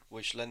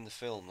 Which lend the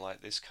film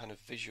like this kind of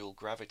visual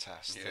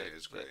gravitas. Yeah, it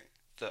is great.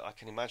 That I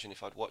can imagine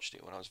if I'd watched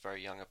it when I was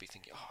very young, I'd be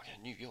thinking, oh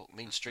yeah, New York,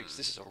 mean streets,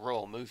 this is a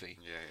raw movie.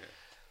 Yeah.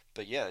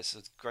 But yeah, it's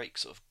a great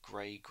sort of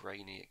grey,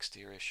 grainy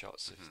exterior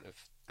shots of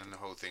And the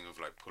whole thing of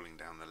like pulling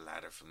down the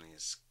ladder from the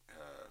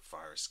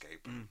fire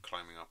escape and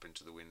climbing up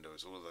into the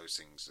windows, all of those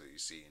things that you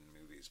see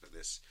in movies. But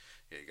this,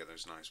 you get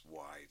those nice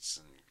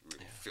wides and you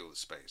really feel the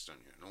space,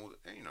 don't you? And all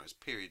the, it's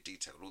period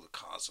detailed. All the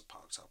cars are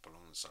parked up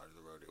along the side of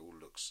the road. It all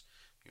looks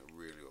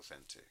really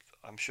authentic.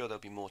 I'm sure there'll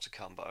be more to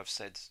come, but I've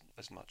said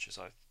as much as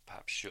I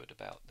perhaps should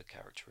about the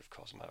character of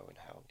Cosmo and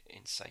how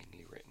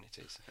insanely written it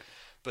is.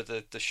 But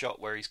the shot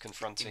where he's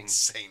confronting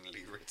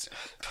insanely written.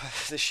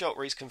 The shot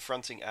where he's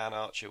confronting Anne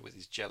Archer with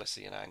his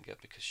jealousy and anger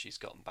because she's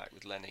gotten back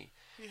with Lenny.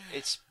 Yeah.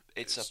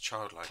 It's a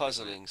childlike,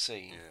 puzzling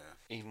scene.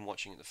 Yeah. Even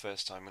watching it the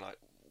first time, you're like,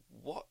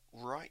 what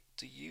right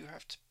do you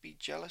have to be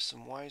jealous,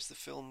 and why is the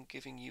film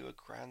giving you a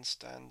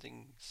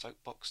grandstanding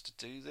soapbox to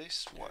do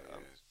this?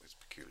 It's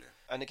peculiar.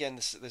 And again,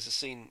 there's a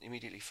scene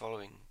immediately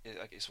following.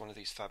 It's one of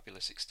these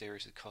fabulous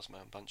exteriors with Cosmo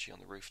and Bunchy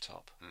on the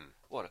rooftop.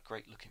 What a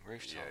great looking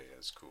rooftop. Yeah,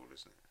 it's cool,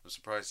 isn't it? I'm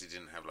surprised he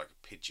didn't have like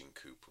a pigeon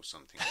coop or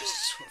something just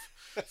to sort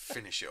of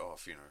finish it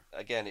off,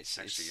 Again, it's...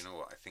 Actually, you know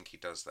what? I think he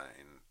does that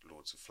in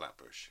Lords of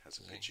Flatbush, has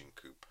a pigeon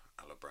coop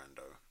a la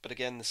Brando. But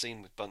again, the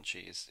scene with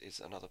Bunchy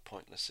is another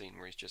pointless scene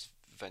where he's just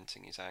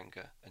venting his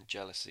anger and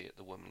jealousy at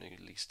the woman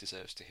who least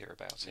deserves to hear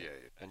about it.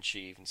 Yeah. And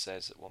she even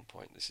says at one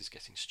point, this is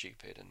getting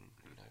stupid, and,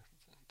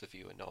 the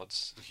viewer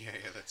nods. Yeah,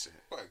 that's it.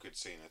 Quite a good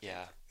scene, I think,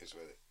 Yeah. is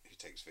where he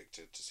takes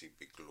Victor to see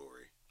Big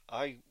Glory.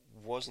 I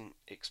wasn't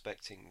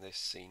expecting this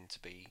scene to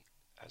be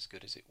as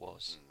good as it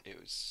was. It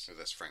was... So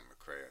that's Frank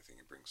McRae. I think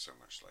he brings so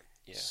much,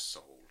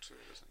 soul to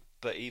it, doesn't he?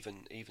 But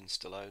even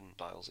Stallone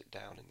dials it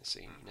down in the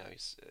scene.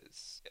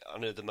 I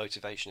know the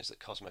motivation is that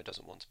Cosmo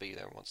doesn't want to be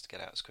there and wants to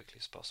get out as quickly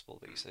as possible,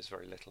 but he says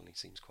very little and he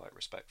seems quite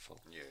respectful.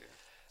 Yeah.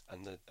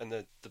 And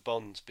the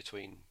bond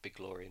between Big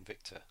Glory and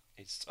Victor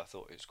I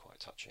thought it was quite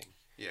touching.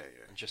 Yeah.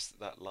 And just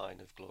that line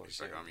of Glory.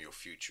 He's like, I'm your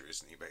future,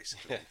 isn't he,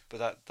 basically? Yeah,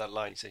 but that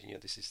line, he said,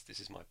 this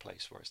is my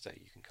place where I stay.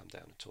 You can come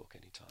down and talk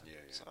anytime.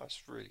 Yeah. So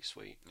that's really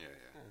sweet. Yeah.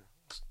 I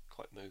was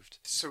quite moved.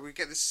 So we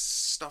get this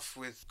stuff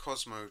with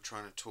Cosmo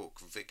trying to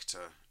talk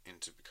Victor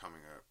into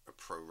becoming a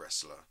pro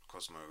wrestler.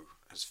 Cosmo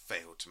has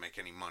failed to make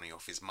any money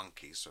off his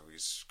monkey, so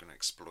he's going to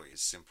exploit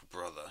his simple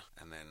brother.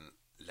 And then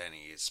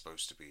Lenny is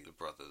supposed to be the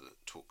brother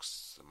that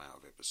talks them out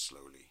of it, but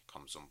slowly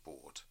comes on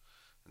board.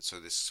 And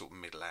so this sort of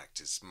middle act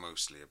is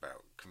mostly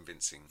about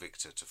convincing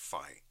Victor to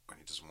fight when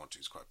he doesn't want to.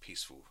 He's quite a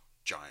peaceful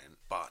giant,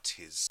 but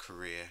his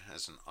career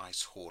as an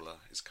ice hauler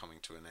is coming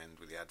to an end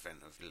with the advent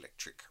of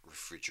electric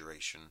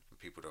refrigeration, and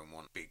people don't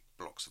want big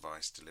blocks of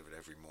ice delivered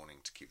every morning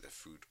to keep their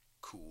food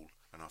cool.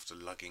 And after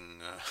lugging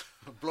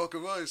a block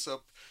of ice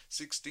up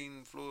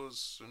 16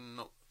 floors and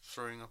not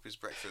throwing up his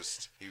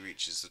breakfast, he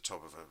reaches the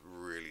top of a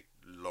really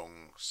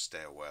long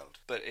stairwell.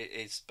 But it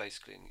is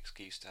basically an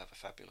excuse to have a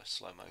fabulous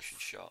slow motion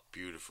shot.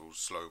 Beautiful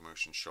slow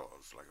motion shot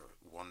of like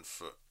a 1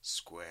 foot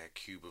square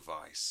cube of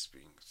ice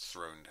being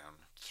thrown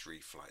down 3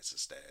 flights of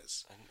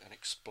stairs and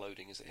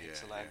exploding as it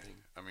hits the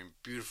landing. I mean,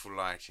 beautiful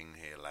lighting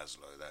here,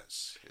 Laszlo.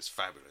 It's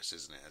fabulous,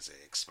 isn't it, as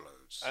it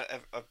explodes?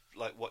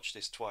 I've watched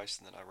this twice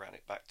and then I ran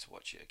it back to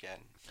watch it again.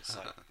 It's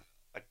like,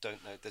 I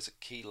don't know, there's a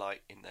key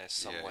light in there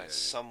somewhere,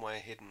 somewhere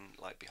hidden,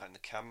 like behind the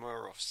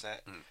camera or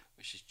offset,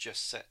 which is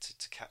just set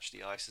to catch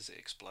the ice as it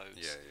explodes.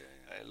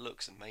 Yeah. It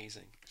looks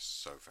amazing. It's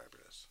so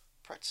fabulous.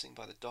 Practicing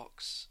by the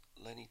docks,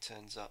 Lenny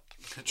turns up.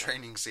 A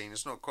training scene.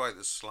 It's not quite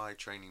the Sly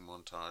training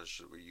montage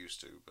that we're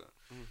used to, but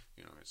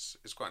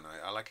it's quite nice.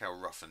 I like how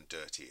rough and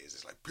dirty it is.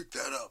 It's like, pick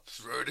that up,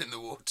 throw it in the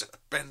water,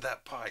 bend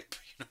that pipe.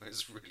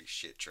 It's really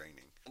shit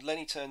training.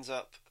 Lenny turns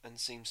up and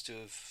seems to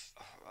have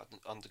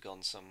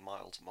undergone some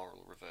mild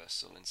moral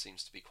reversal and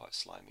seems to be quite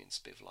slimy and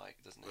spiv-like,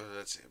 doesn't he? Well,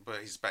 that's it.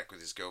 But he's back with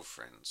his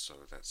girlfriend, so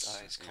that's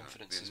his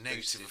confidence the is negative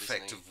boosted,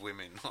 effect of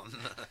women on.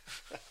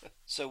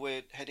 So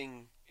we're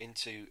heading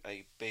into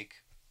a big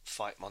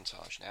fight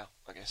montage now,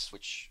 I guess,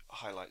 which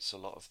highlights a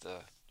lot of the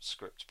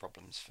script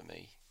problems for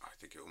me. I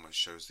think it almost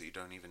shows that you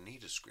don't even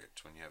need a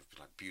script when you have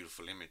like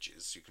beautiful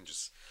images. You can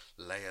just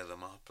layer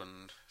them up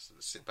and sort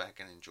of sit back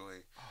and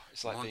enjoy.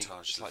 It's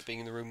like being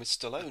in the room with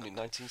Stallone in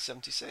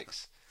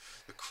 1976.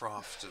 The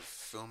craft of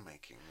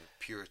filmmaking, the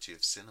purity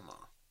of cinema.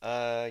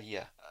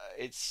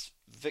 It's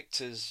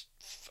Victor's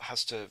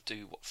has to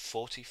do, what,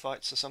 40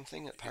 fights or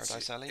something at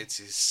Paradise Alley?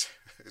 It's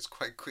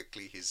quite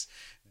quickly his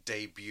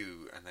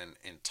debut and then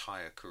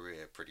entire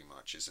career, pretty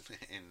much, isn't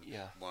it? In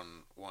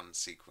one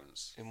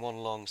sequence. In one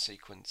long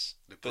sequence.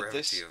 The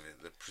brevity of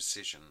it, the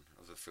precision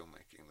of the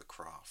filmmaking, the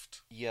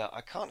craft. Yeah,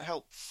 I can't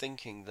help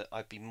thinking that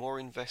I'd be more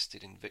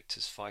invested in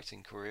Victor's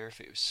fighting career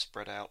if it was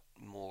spread out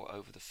more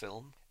over the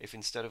film. If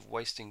instead of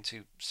wasting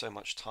so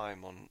much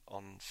time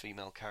on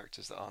female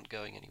characters that aren't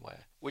going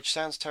anywhere, which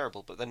sounds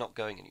terrible, but they're not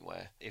going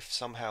anywhere. If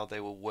somehow they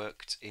were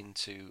worked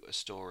into a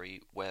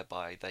story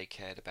whereby they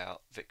cared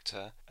about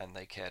Victor and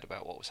they cared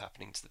about what was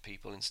happening to the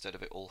people instead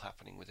of it all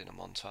happening within a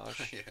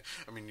montage. Yeah,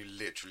 I mean, you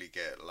literally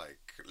get like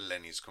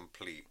Lenny's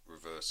complete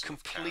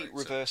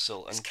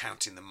reversal. He's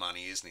counting the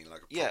money, isn't he?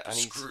 Like a proper proper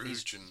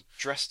Scrooge. He's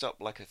dressed up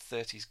like a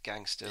 30s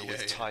gangster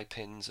with tie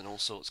pins and all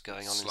sorts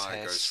going on. Sly his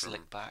hair goes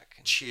slicked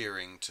back.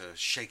 Cheering to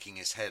shaking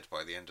his head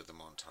by the end of the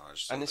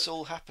montage. And this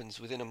all happens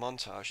within a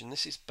montage, and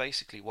this is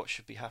basically what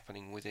should be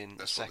happening within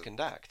the second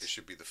act. It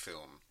should be the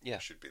film. Yeah.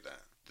 It should be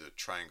that. The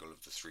triangle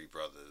of the three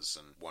brothers,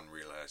 and one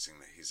realising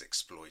that he's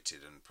exploited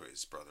and put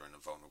his brother in a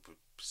vulnerable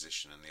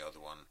position, and the other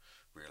one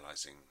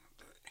realising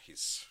that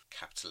his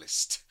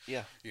capitalist,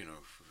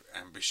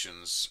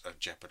 ambitions are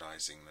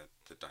jeopardising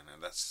the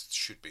dynamic. That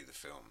should be the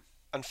film.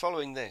 And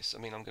following this,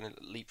 I mean, I'm going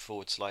to leap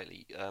forward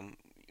slightly.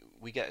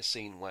 We get a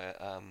scene where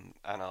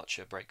Anne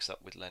Archer breaks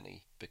up with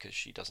Lenny because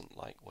she doesn't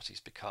like what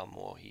he's become,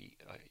 or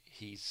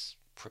he's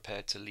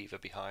prepared to leave her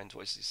behind.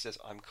 He says,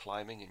 "I'm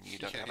climbing and you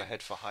don't have a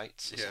head for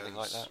heights," or something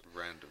like that.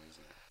 Random,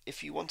 isn't it?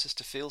 If you want us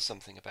to feel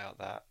something about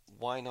that,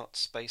 why not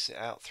space it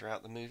out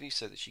throughout the movie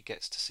so that she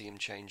gets to see him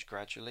change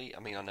gradually? I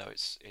mean, I know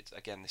it's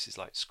again, this is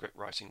like script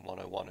writing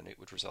 101 and it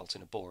would result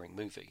in a boring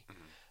movie.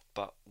 Mm-hmm.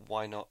 But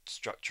why not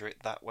structure it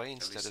that way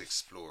instead of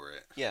explore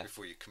it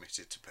before you commit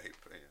it to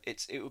paper? Yeah.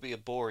 It would be a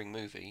boring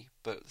movie,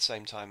 but at the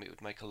same time, it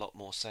would make a lot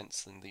more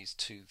sense than these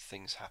two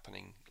things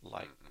happening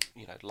like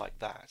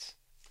that.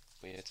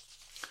 Weird.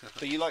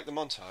 But you like the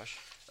montage?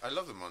 I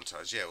love the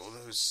montage. Yeah, all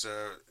those.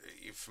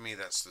 For me,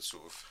 that's the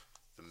sort of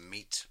the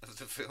meat of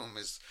the film,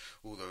 is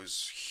all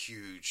those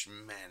huge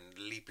men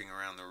leaping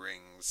around the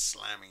ring,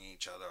 slamming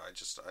each other.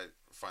 I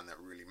find that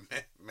really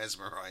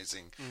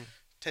mesmerizing. Mm.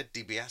 Ted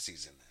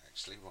DiBiase's in there.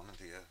 Actually, one of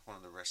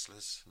the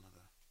wrestlers.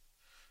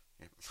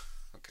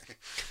 Okay.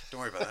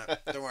 Don't worry about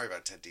that. Don't worry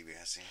about Ted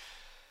DiBiase.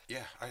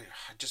 Yeah, I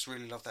just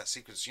really love that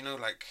sequence.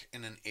 Like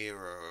in an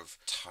era of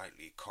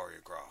tightly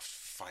choreographed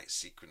fight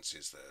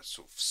sequences that are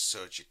sort of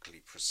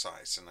surgically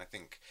precise, and I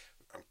think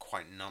I'm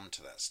quite numb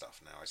to that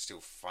stuff now. I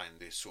still find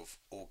this sort of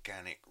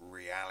organic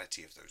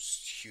reality of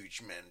those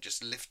huge men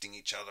just lifting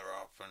each other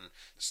up and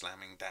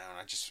slamming down.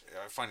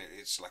 I find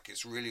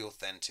it's really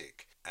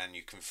authentic, and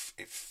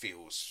it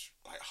feels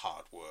like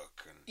hard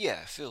work. And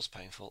yeah, it feels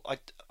painful. I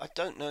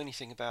don't know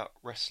anything about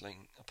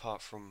wrestling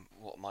apart from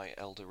what my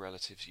elder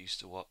relatives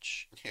used to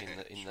watch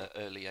in the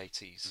early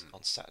 80s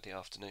on Saturday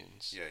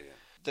afternoons. Yeah.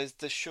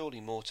 There's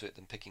surely more to it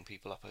than picking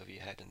people up over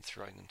your head and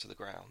throwing them to the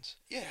ground.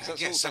 Yeah,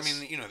 yes. I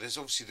mean, there's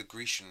obviously the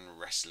Grecian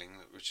wrestling,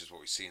 which is what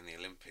we see in the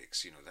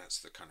Olympics. That's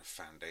the kind of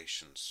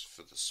foundations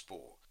for the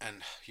sport.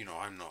 And,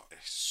 I'm not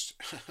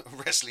a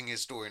wrestling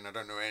historian. I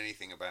don't know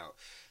anything about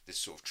this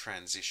sort of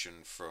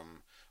transition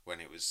from when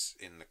it was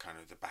in the kind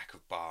of the back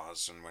of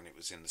bars and when it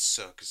was in the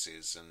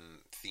circuses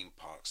and theme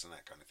parks and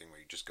that kind of thing, where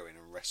you just go in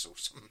and wrestle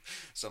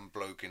some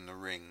bloke in the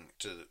ring,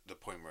 to the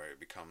point where it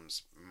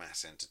becomes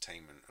mass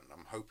entertainment. And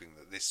I'm hoping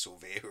that this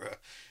sort of era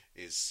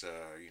is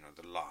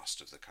the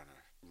last of the kind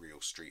of real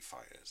street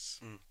fighters.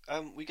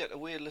 We get a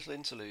weird little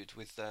interlude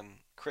with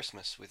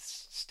Christmas with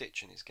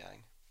Stitch and his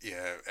gang.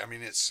 Yeah, I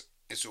mean, it's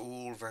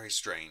all very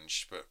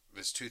strange, but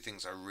there's two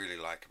things I really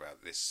like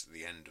about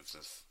the end of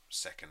the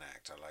second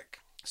act. I like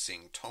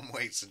seeing Tom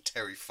Waits and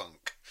Terry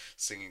Funk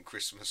singing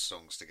Christmas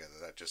songs together.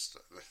 That just,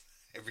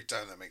 every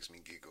time, that makes me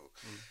giggle.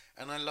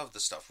 And I love the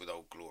stuff with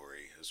Old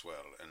Glory as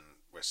well, and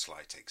where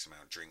Sly takes him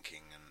out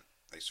drinking, and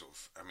they sort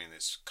of, I mean,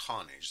 it's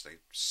carnage. They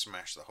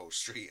smash the whole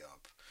street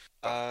up.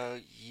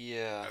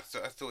 Yeah.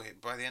 I thought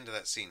by the end of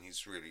that scene,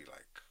 he's really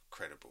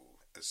credible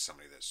as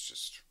somebody that's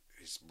just,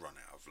 he's run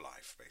out of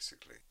life,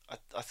 basically.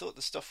 I thought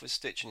the stuff with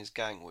Stitch and his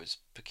gang was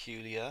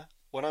peculiar.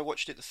 When I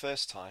watched it the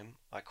first time,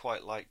 I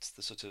quite liked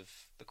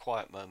the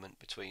quiet moment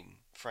between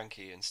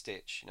Frankie and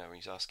Stitch, when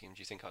he's asking him, "Do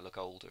you think I look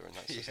older?" and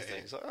that sort of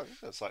thing. It's like,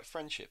 it's like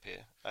friendship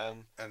here.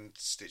 And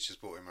Stitch has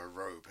bought him a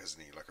robe,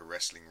 hasn't he? Like a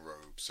wrestling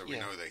robe. So we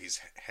know that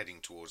he's heading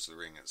towards the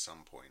ring at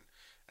some point.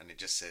 And it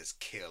just says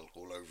 "kill"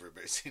 all over it,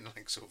 but it's in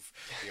sort of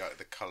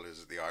the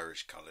colours, the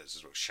Irish colours,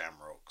 as well,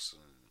 shamrocks,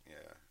 and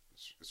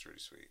it's really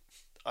sweet.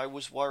 I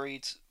was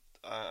worried.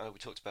 I know we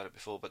talked about it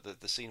before,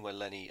 but the scene where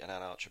Lenny and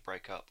Anne Archer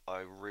break up, I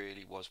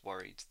really was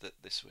worried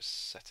that this was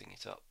setting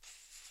it up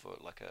for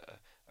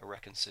a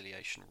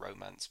reconciliation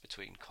romance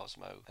between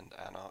Cosmo and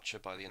Anne Archer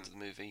by the end of the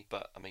movie.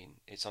 But I mean,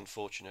 it's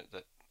unfortunate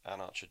that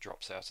Anne Archer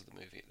drops out of the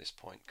movie at this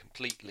point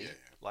completely,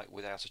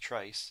 without a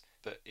trace.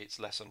 But it's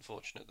less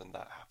unfortunate than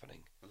that happening.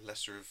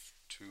 Lesser of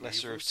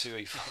two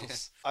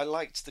evils. I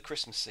liked the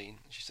Christmas scene,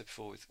 as you said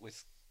before,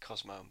 with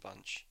Cosmo and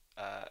Bunch.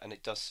 and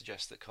it does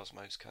suggest that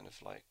Cosmo's kind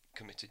of like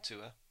committed to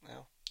her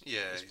now.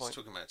 Yeah, this he's point.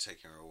 talking about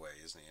taking her away,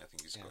 isn't he? I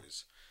think he's Yeah. got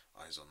his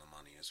eyes on the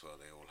money as well.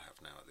 They all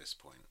have now at this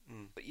point.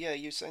 But yeah,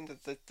 you're saying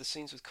that the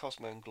scenes with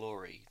Cosmo and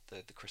Glory,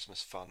 the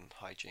Christmas fun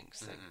hijinks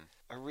thing,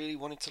 I really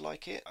wanted to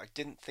like it. I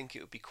didn't think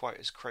it would be quite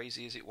as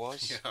crazy as it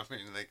was. Yeah, I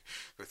mean, they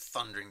were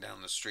thundering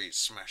down the street,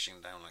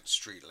 smashing down like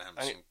street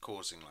lamps and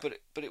causing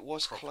like but it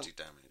was property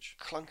damage.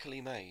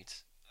 clunkily made.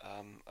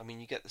 I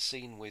mean, you get the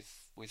scene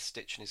with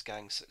Stitch and his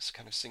gang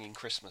kind of singing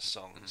Christmas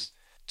songs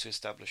to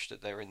establish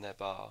that they're in their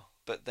bar,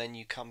 but then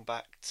you come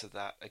back to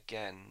that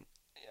again,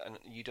 and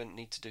you don't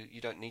need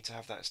to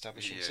have that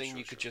establishing Yeah, scene. sure,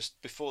 You could sure.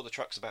 just, before the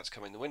truck's about to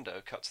come in the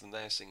window, cut to them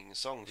there singing a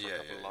song for a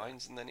couple of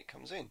lines, and then it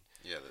comes in.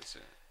 Yeah, that's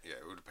it. Yeah,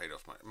 it would have paid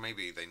off.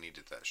 Maybe they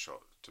needed that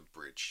shot to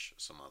bridge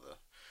some other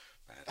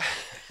bad.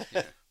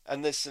 Yeah.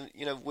 And there's some,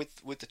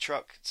 with the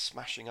truck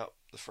smashing up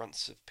the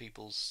fronts of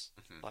people's,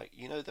 like,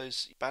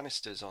 those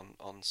banisters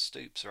on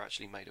stoops are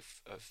actually made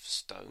of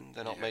stone.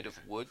 They're not made of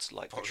wood,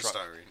 like the truck.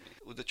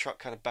 Polystyrene. With the truck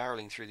kind of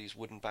barreling through these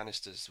wooden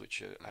banisters,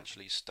 which are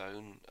actually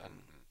stone.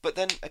 And but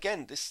then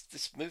again,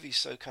 this movie's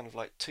so kind of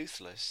like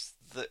toothless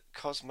that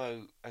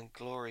Cosmo and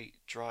Glory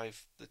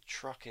drive the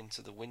truck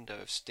into the window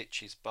of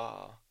Stitch's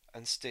bar.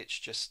 And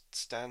Stitch just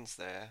stands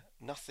there.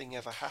 Nothing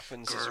ever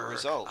happens as a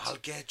result. I'll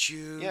get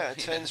you. Yeah, it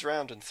turns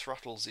around and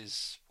throttles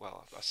his,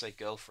 well, I say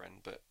girlfriend,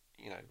 but,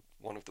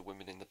 one of the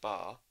women in the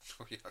bar.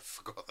 Oh, yeah, I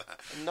forgot that.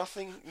 And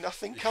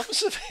nothing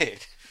comes of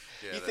it.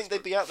 Yeah, you think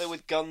they'd be out there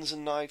with guns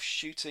and knives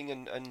shooting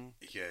and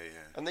Yeah.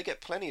 and they get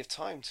plenty of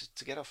time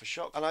to get off a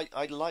shot. And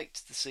I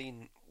liked the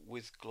scene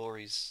with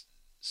Glory's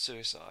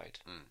suicide,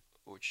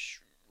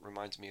 which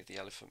reminds me of the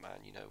Elephant Man,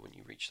 when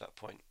you reach that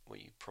point where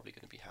you're probably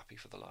going to be happy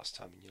for the last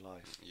time in your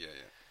life.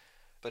 Yeah.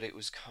 But it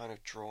was kind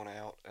of drawn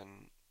out,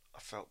 and I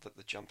felt that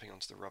the jumping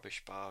onto the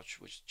rubbish barge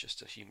was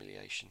just a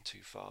humiliation too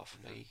far for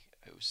me.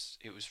 It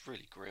was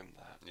really grim,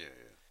 that.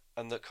 Yeah.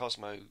 And that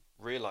Cosmo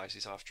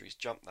realizes after he's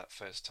jumped that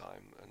first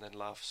time, and then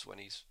laughs when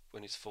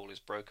his fall is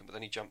broken, but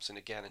then he jumps in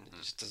again and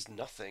just does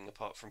nothing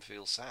apart from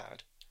feel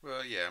sad.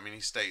 Well, yeah, I mean,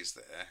 he stays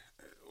there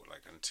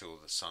like until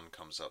the sun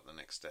comes up the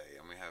next day,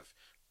 and we have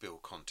Bill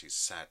Conti's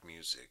sad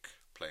music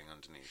playing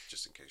underneath,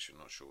 just in case you're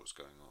not sure what's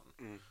going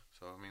on.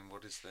 So, I mean,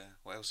 what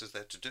else is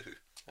there to do?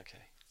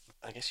 Okay,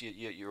 I guess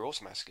you're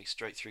automatically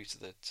straight through to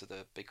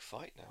the big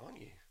fight now,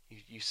 aren't you?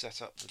 You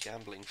set up the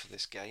gambling for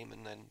this game,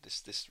 and then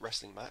this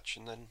wrestling match,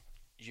 and then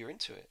you're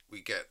into it.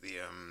 We get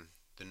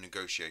the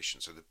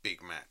negotiation. So the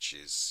big match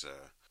is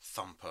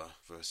Thumper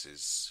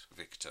versus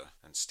Victor,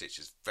 and Stitch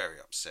is very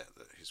upset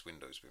that his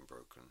window's been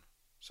broken.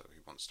 So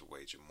he wants to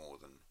wager more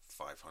than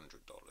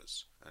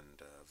 $500,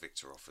 and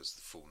Victor offers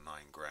the full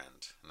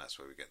 $9,000, and that's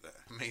where we get that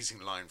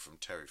amazing line from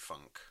Terry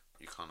Funk.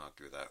 You can't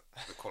argue with that,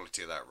 the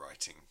quality of that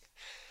writing.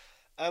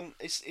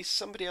 Is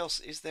somebody else?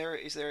 Is there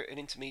an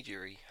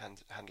intermediary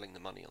handling the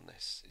money on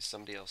this? Is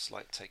somebody else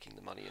like taking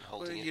the money and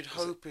holding it? Well, you'd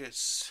hope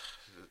it's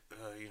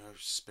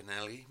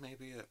Spinelli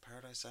maybe at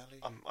Paradise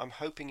Alley. I'm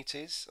hoping it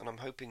is, and I'm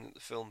hoping that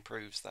the film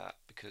proves that,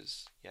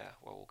 because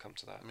we'll come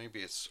to that. Maybe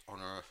it's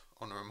honor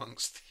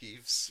amongst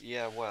thieves.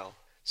 Yeah, well,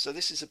 so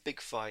this is a big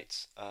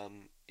fight.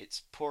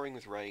 It's pouring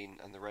with rain,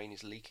 and the rain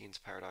is leaking into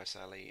Paradise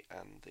Alley,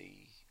 and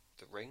the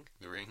ring.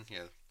 The ring,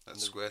 yeah. That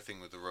square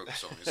thing with the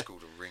ropes on is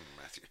called a ring,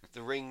 Matthew.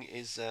 The ring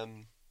is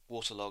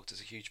waterlogged.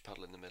 There's a huge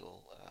puddle in the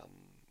middle.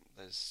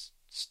 There's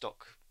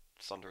stock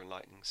thunder and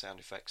lightning sound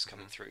effects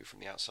coming through from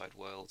the outside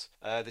world.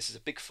 This is a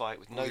big fight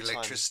with no the time.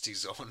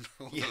 Electricity's on.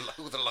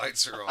 All the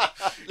lights are on.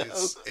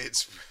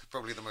 It's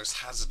probably the most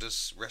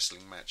hazardous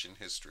wrestling match in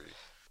history.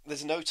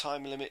 There's no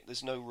time limit.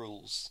 There's no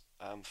rules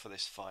for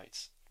this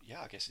fight.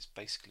 Yeah, I guess it's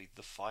basically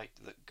the fight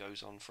that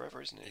goes on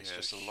forever, isn't it? It's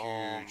just a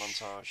long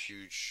montage.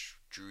 Huge,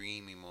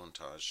 dreamy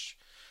montage.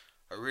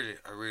 I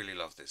really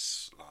love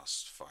this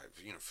last fight.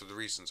 For the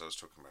reasons I was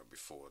talking about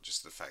before,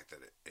 just the fact that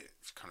it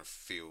kind of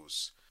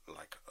feels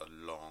like a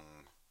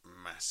long,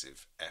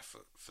 massive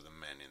effort for the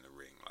men in the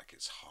ring. Like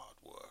it's hard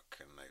work,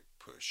 and they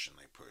push and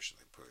they push and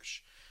they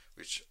push,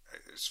 which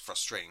is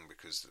frustrating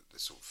because the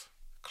sort of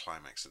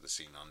climax of the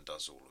scene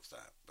undoes all of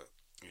that. But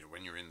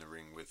when you're in the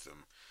ring with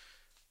them,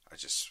 I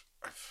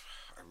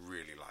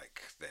really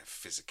like their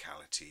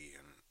physicality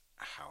and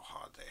how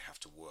hard they have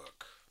to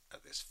work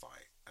at this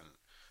fight. And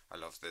I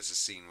love there's a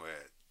scene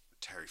where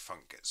Terry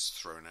Funk gets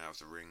thrown out of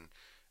the ring,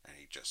 and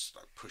he just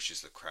like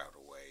pushes the crowd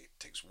away,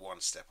 takes one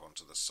step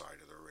onto the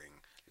side of the ring,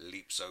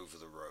 leaps over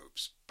the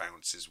ropes,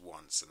 bounces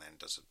once, and then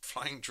does a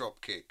flying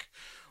drop kick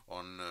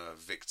on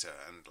Victor.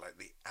 And like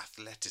the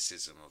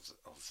athleticism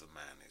of the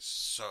man is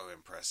so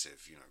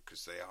impressive,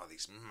 because they are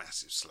these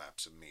massive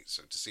slabs of meat.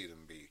 So to see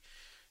them be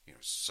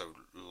so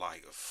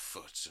light of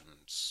foot and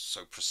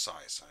so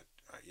precise,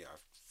 I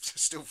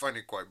still find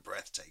it quite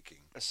breathtaking.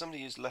 As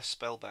somebody who's less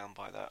spellbound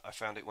by that, I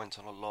found it went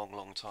on a long,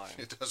 long time.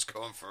 It does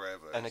go on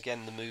forever. And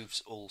again, the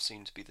moves all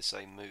seem to be the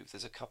same move.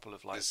 There's a couple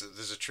of like...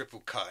 There's a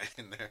triple cut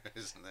in there,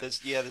 isn't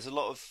there? There's a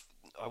lot of,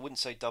 I wouldn't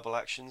say double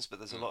actions, but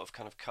there's a lot of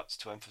kind of cuts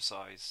to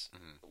emphasise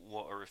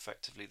what are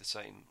effectively the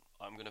same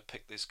I'm going to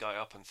pick this guy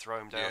up and throw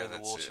him down in the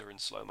water in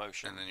slow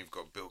motion. And then you've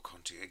got Bill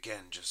Conti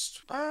again,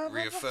 just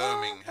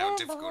reaffirming how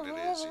difficult it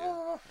is.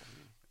 Yeah.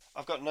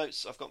 I've got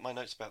notes. I've got my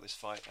notes about this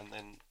fight, and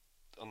then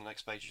on the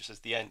next page it says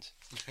the end.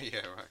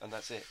 Yeah, right. And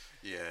that's it.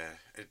 Yeah,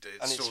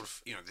 it's sort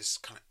of, you know, this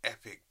kind of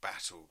epic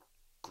battle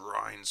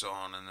grinds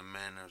on, and the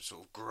men are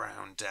sort of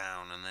ground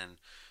down, and then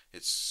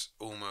it's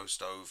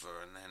almost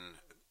over, and then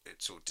it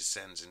sort of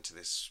descends into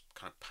this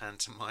kind of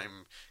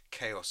pantomime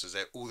chaos as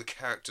all the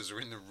characters are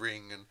in the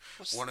ring, and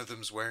one of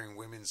them's wearing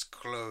women's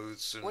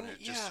clothes, and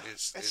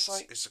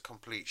it's a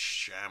complete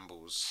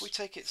shambles. If we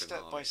take it finale.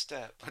 step by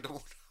step. I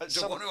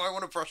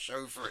want to brush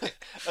over it.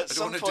 I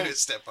don't want to do it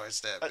step by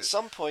step. At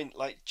some point,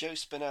 like, Joe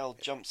Spinell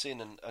jumps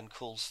in and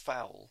calls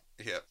foul.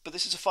 Yeah. But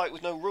this is a fight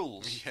with no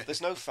rules. Yeah.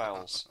 There's no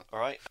fouls, all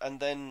right? And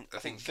then I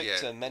think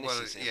Victor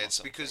menaces him. Yeah, it's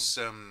because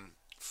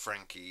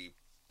Frankie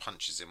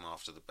punches him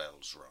after the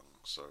bell's rung,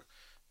 so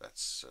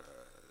that's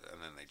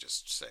and then they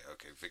just say,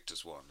 okay,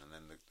 Victor's won, and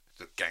then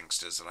the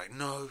gangsters are like,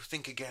 no,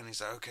 think again. He's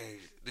like, okay,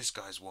 this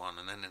guy's won,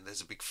 and then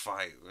there's a big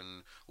fight,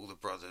 and all the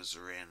brothers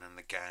are in, and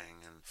the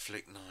gang, and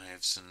flick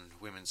knives,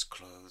 and women's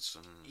clothes,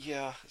 and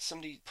yeah,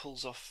 somebody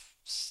pulls off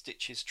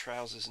Stitch's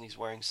trousers, and he's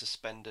wearing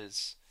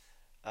suspenders,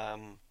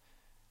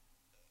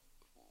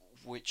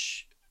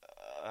 which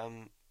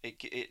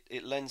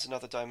it lends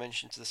another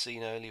dimension to the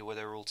scene earlier where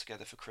they're all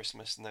together for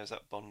Christmas, and there's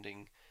that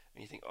bonding.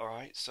 And you think, all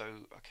right, so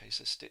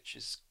Stitch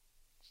is...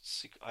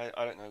 I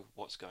don't know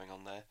what's going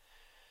on there.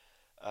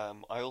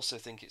 I also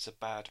think it's a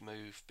bad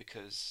move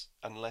because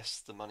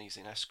unless the money's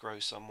in escrow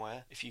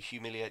somewhere, if you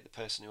humiliate the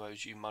person who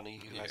owes you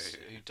money,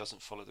 who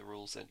doesn't follow the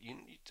rules, then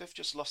they've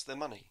just lost their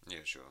money.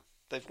 Yeah, sure.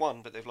 They've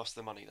won, but they've lost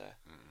their money there.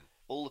 Mm.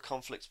 All the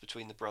conflicts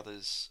between the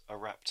brothers are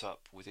wrapped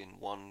up within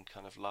one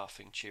kind of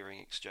laughing, cheering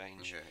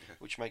exchange,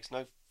 which makes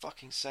no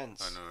fucking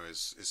sense. I know,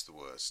 it's the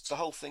worst. The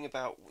whole thing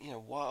about,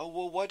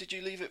 why did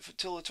you leave it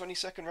till the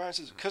 22nd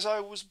round? Because I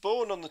was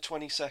born on the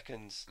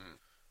 22nd. Mm.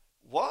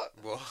 What?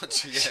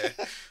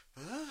 Yeah.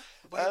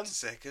 Wait a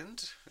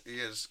second.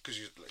 Yes, because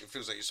it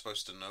feels like you're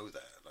supposed to know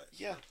that. Like,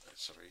 yeah.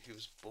 Sorry, he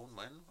was born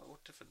when?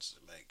 What difference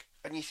does it make?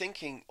 And you're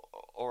thinking,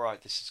 all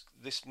right,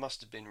 this must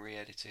have been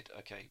re-edited,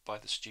 by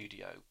the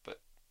studio,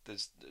 but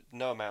there's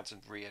no amount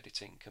of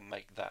re-editing can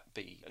make that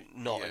be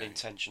not an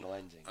intentional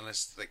ending.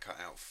 Unless they cut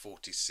out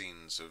 40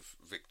 scenes of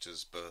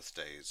Victor's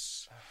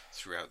birthdays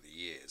throughout the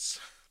years.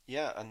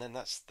 Yeah, and then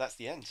that's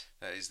the end.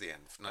 That is the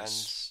end.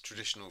 Nice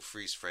traditional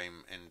freeze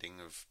frame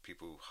ending of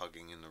people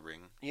hugging in the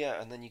ring.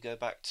 Yeah, and then you go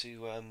back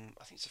to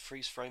I think it's a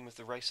freeze frame of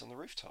the race on the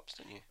rooftops,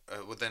 don't you?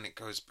 Well, then it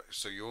goes back.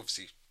 So you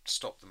obviously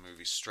stop the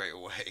movie straight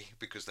away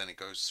because then it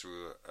goes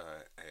through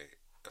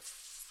a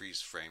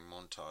freeze frame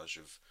montage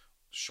of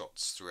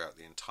shots throughout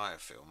the entire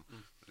film,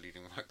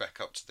 leading right back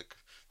up to the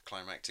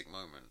climactic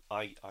moment.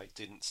 I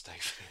didn't stay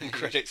for the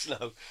credits, no.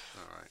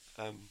 All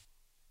right.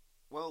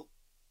 Well,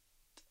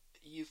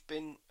 you've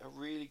been a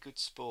really good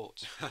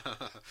sport.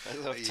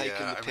 I've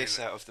taken the piss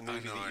out of the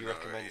movie that you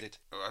recommended.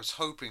 I was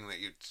hoping that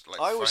you'd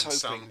I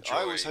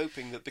was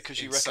hoping that because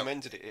you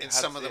recommended it. In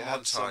some of the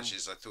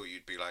montages, I thought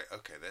you'd be like,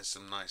 okay, there's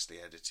some nicely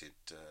edited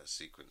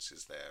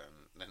sequences there,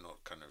 and they're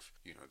not kind of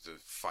the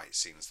fight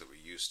scenes that we're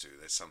used to.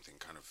 There's something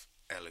kind of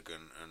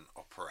elegant and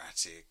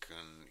operatic,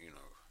 and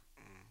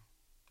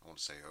I want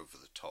to say over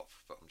the top,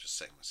 but I'm just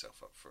setting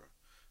myself up for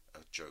a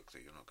joke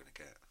that you're not going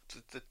to get.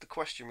 The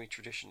question we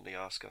traditionally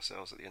ask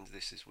ourselves at the end of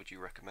this is, would you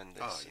recommend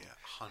this? Oh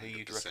yeah, 100%. Who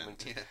you'd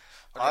recommend it?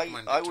 Yeah.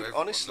 I would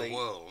honestly, in the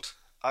world.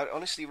 I'd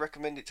honestly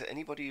recommend it to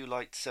anybody who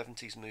liked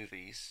 70s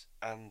movies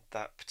and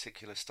that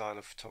particular style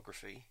of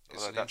photography.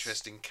 It's an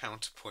interesting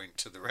counterpoint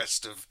to the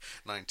rest of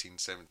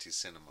 1970s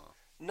cinema.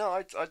 No,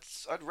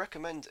 I'd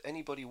recommend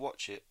anybody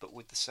watch it, but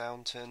with the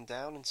sound turned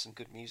down and some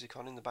good music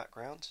on in the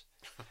background,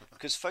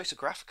 because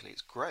photographically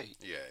it's great.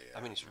 Yeah.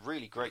 I mean, it's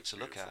really great to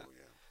look at.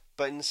 Yeah.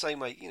 But in the same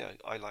way,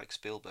 I like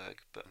Spielberg,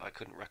 but I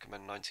couldn't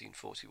recommend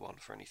 1941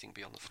 for anything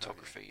beyond the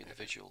photography and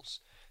the visuals.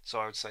 So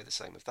I would say the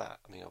same of that.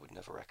 I mean, I would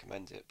never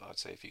recommend it, but I'd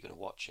say if you're going to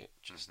watch it,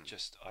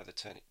 just either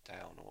turn it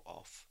down or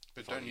off.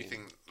 But don't you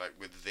think, like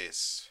with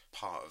this,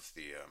 part of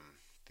the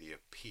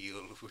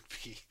appeal would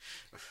be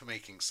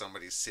making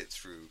somebody sit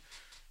through,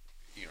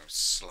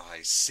 Sly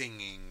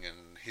singing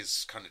and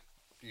his kind of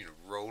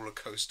roller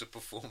coaster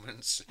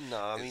performance?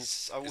 No, I mean,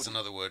 it's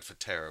another word for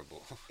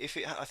terrible.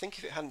 I think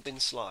if it hadn't been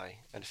Sly,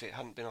 and if it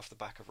hadn't been off the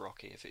back of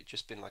Rocky, if it had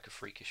just been like a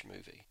freakish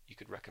movie, you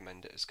could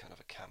recommend it as kind of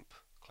a camp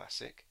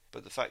classic.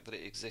 But the fact that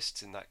it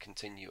exists in that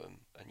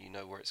continuum, and you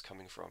know where it's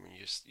coming from, and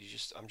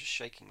I'm just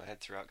shaking my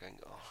head throughout, going,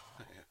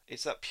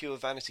 It's that pure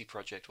vanity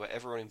project where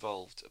everyone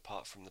involved,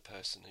 apart from the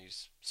person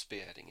who's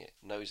spearheading it,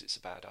 knows it's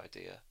a bad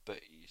idea,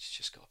 but it's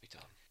just got to be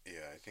done.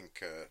 Yeah, I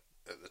think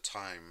at the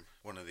time,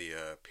 one of the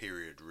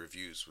period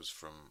reviews was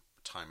from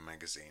Time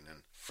magazine,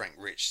 and Frank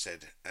Rich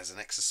said, as an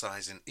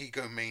exercise in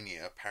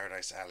egomania,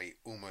 Paradise Alley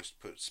almost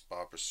puts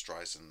Barbra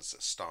Streisand's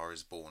A Star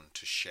is Born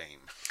to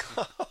shame.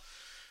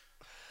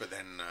 But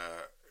then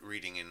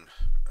reading in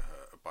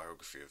a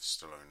biography of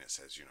Stallone, it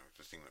says,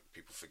 the thing that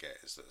people forget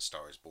is that A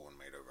Star is Born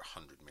made over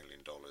 $100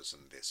 million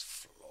and this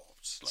flopped.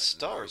 flopped. Like,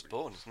 Star is nobody-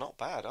 Born is not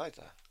bad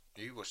either.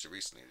 You watched it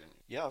recently, didn't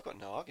you? Yeah, I've got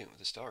no argument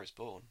with A Star is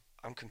Born.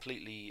 I'm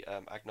completely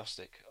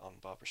agnostic on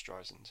Barbara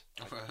Streisand.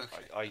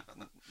 Okay. I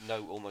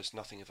know almost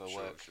nothing of her Sure,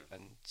 work, sure.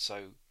 and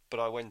so. But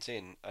I went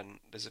in, and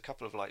there's a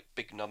couple of like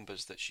big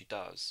numbers that she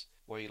does,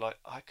 where you're like,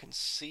 I can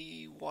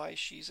see why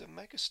she's a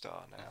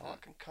megastar now. I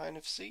can kind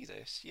of see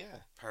this,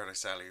 yeah.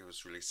 Paradise Alley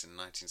was released in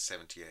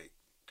 1978.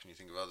 Can you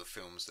think of other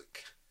films that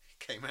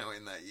came out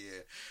in that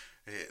year?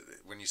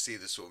 When you see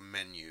the sort of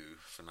menu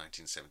for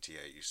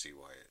 1978, you see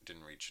why it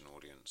didn't reach an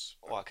audience.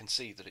 Well, I can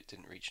see that it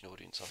didn't reach an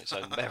audience on its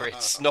own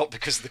merits, not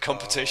because of the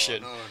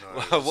competition.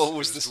 Oh, no. What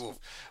was this? Dwarf.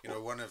 You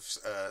know, one of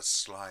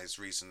Sly's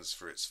reasons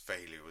for its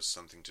failure was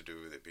something to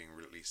do with it being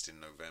released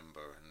in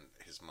November, and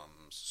his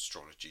mum's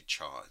astrology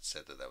chart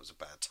said that was a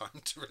bad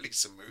time to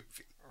release a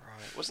movie.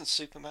 Right. Wasn't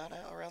Superman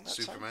out around that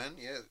time? Superman,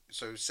 yeah.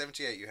 So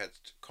 78, you had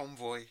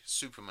Convoy,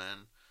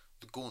 Superman,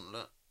 The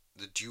Gauntlet,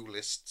 The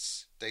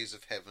Duelists, Days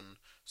of Heaven,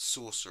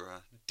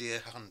 Sorcerer,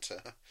 Deer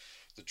Hunter,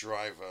 The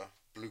Driver,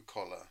 Blue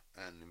Collar,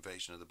 and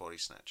Invasion of the Body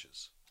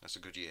Snatchers. That's a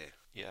good year.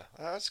 Yeah,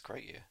 that's a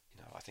great year.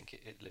 You know, I think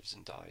it lives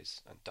and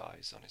dies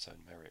on its own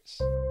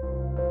merits.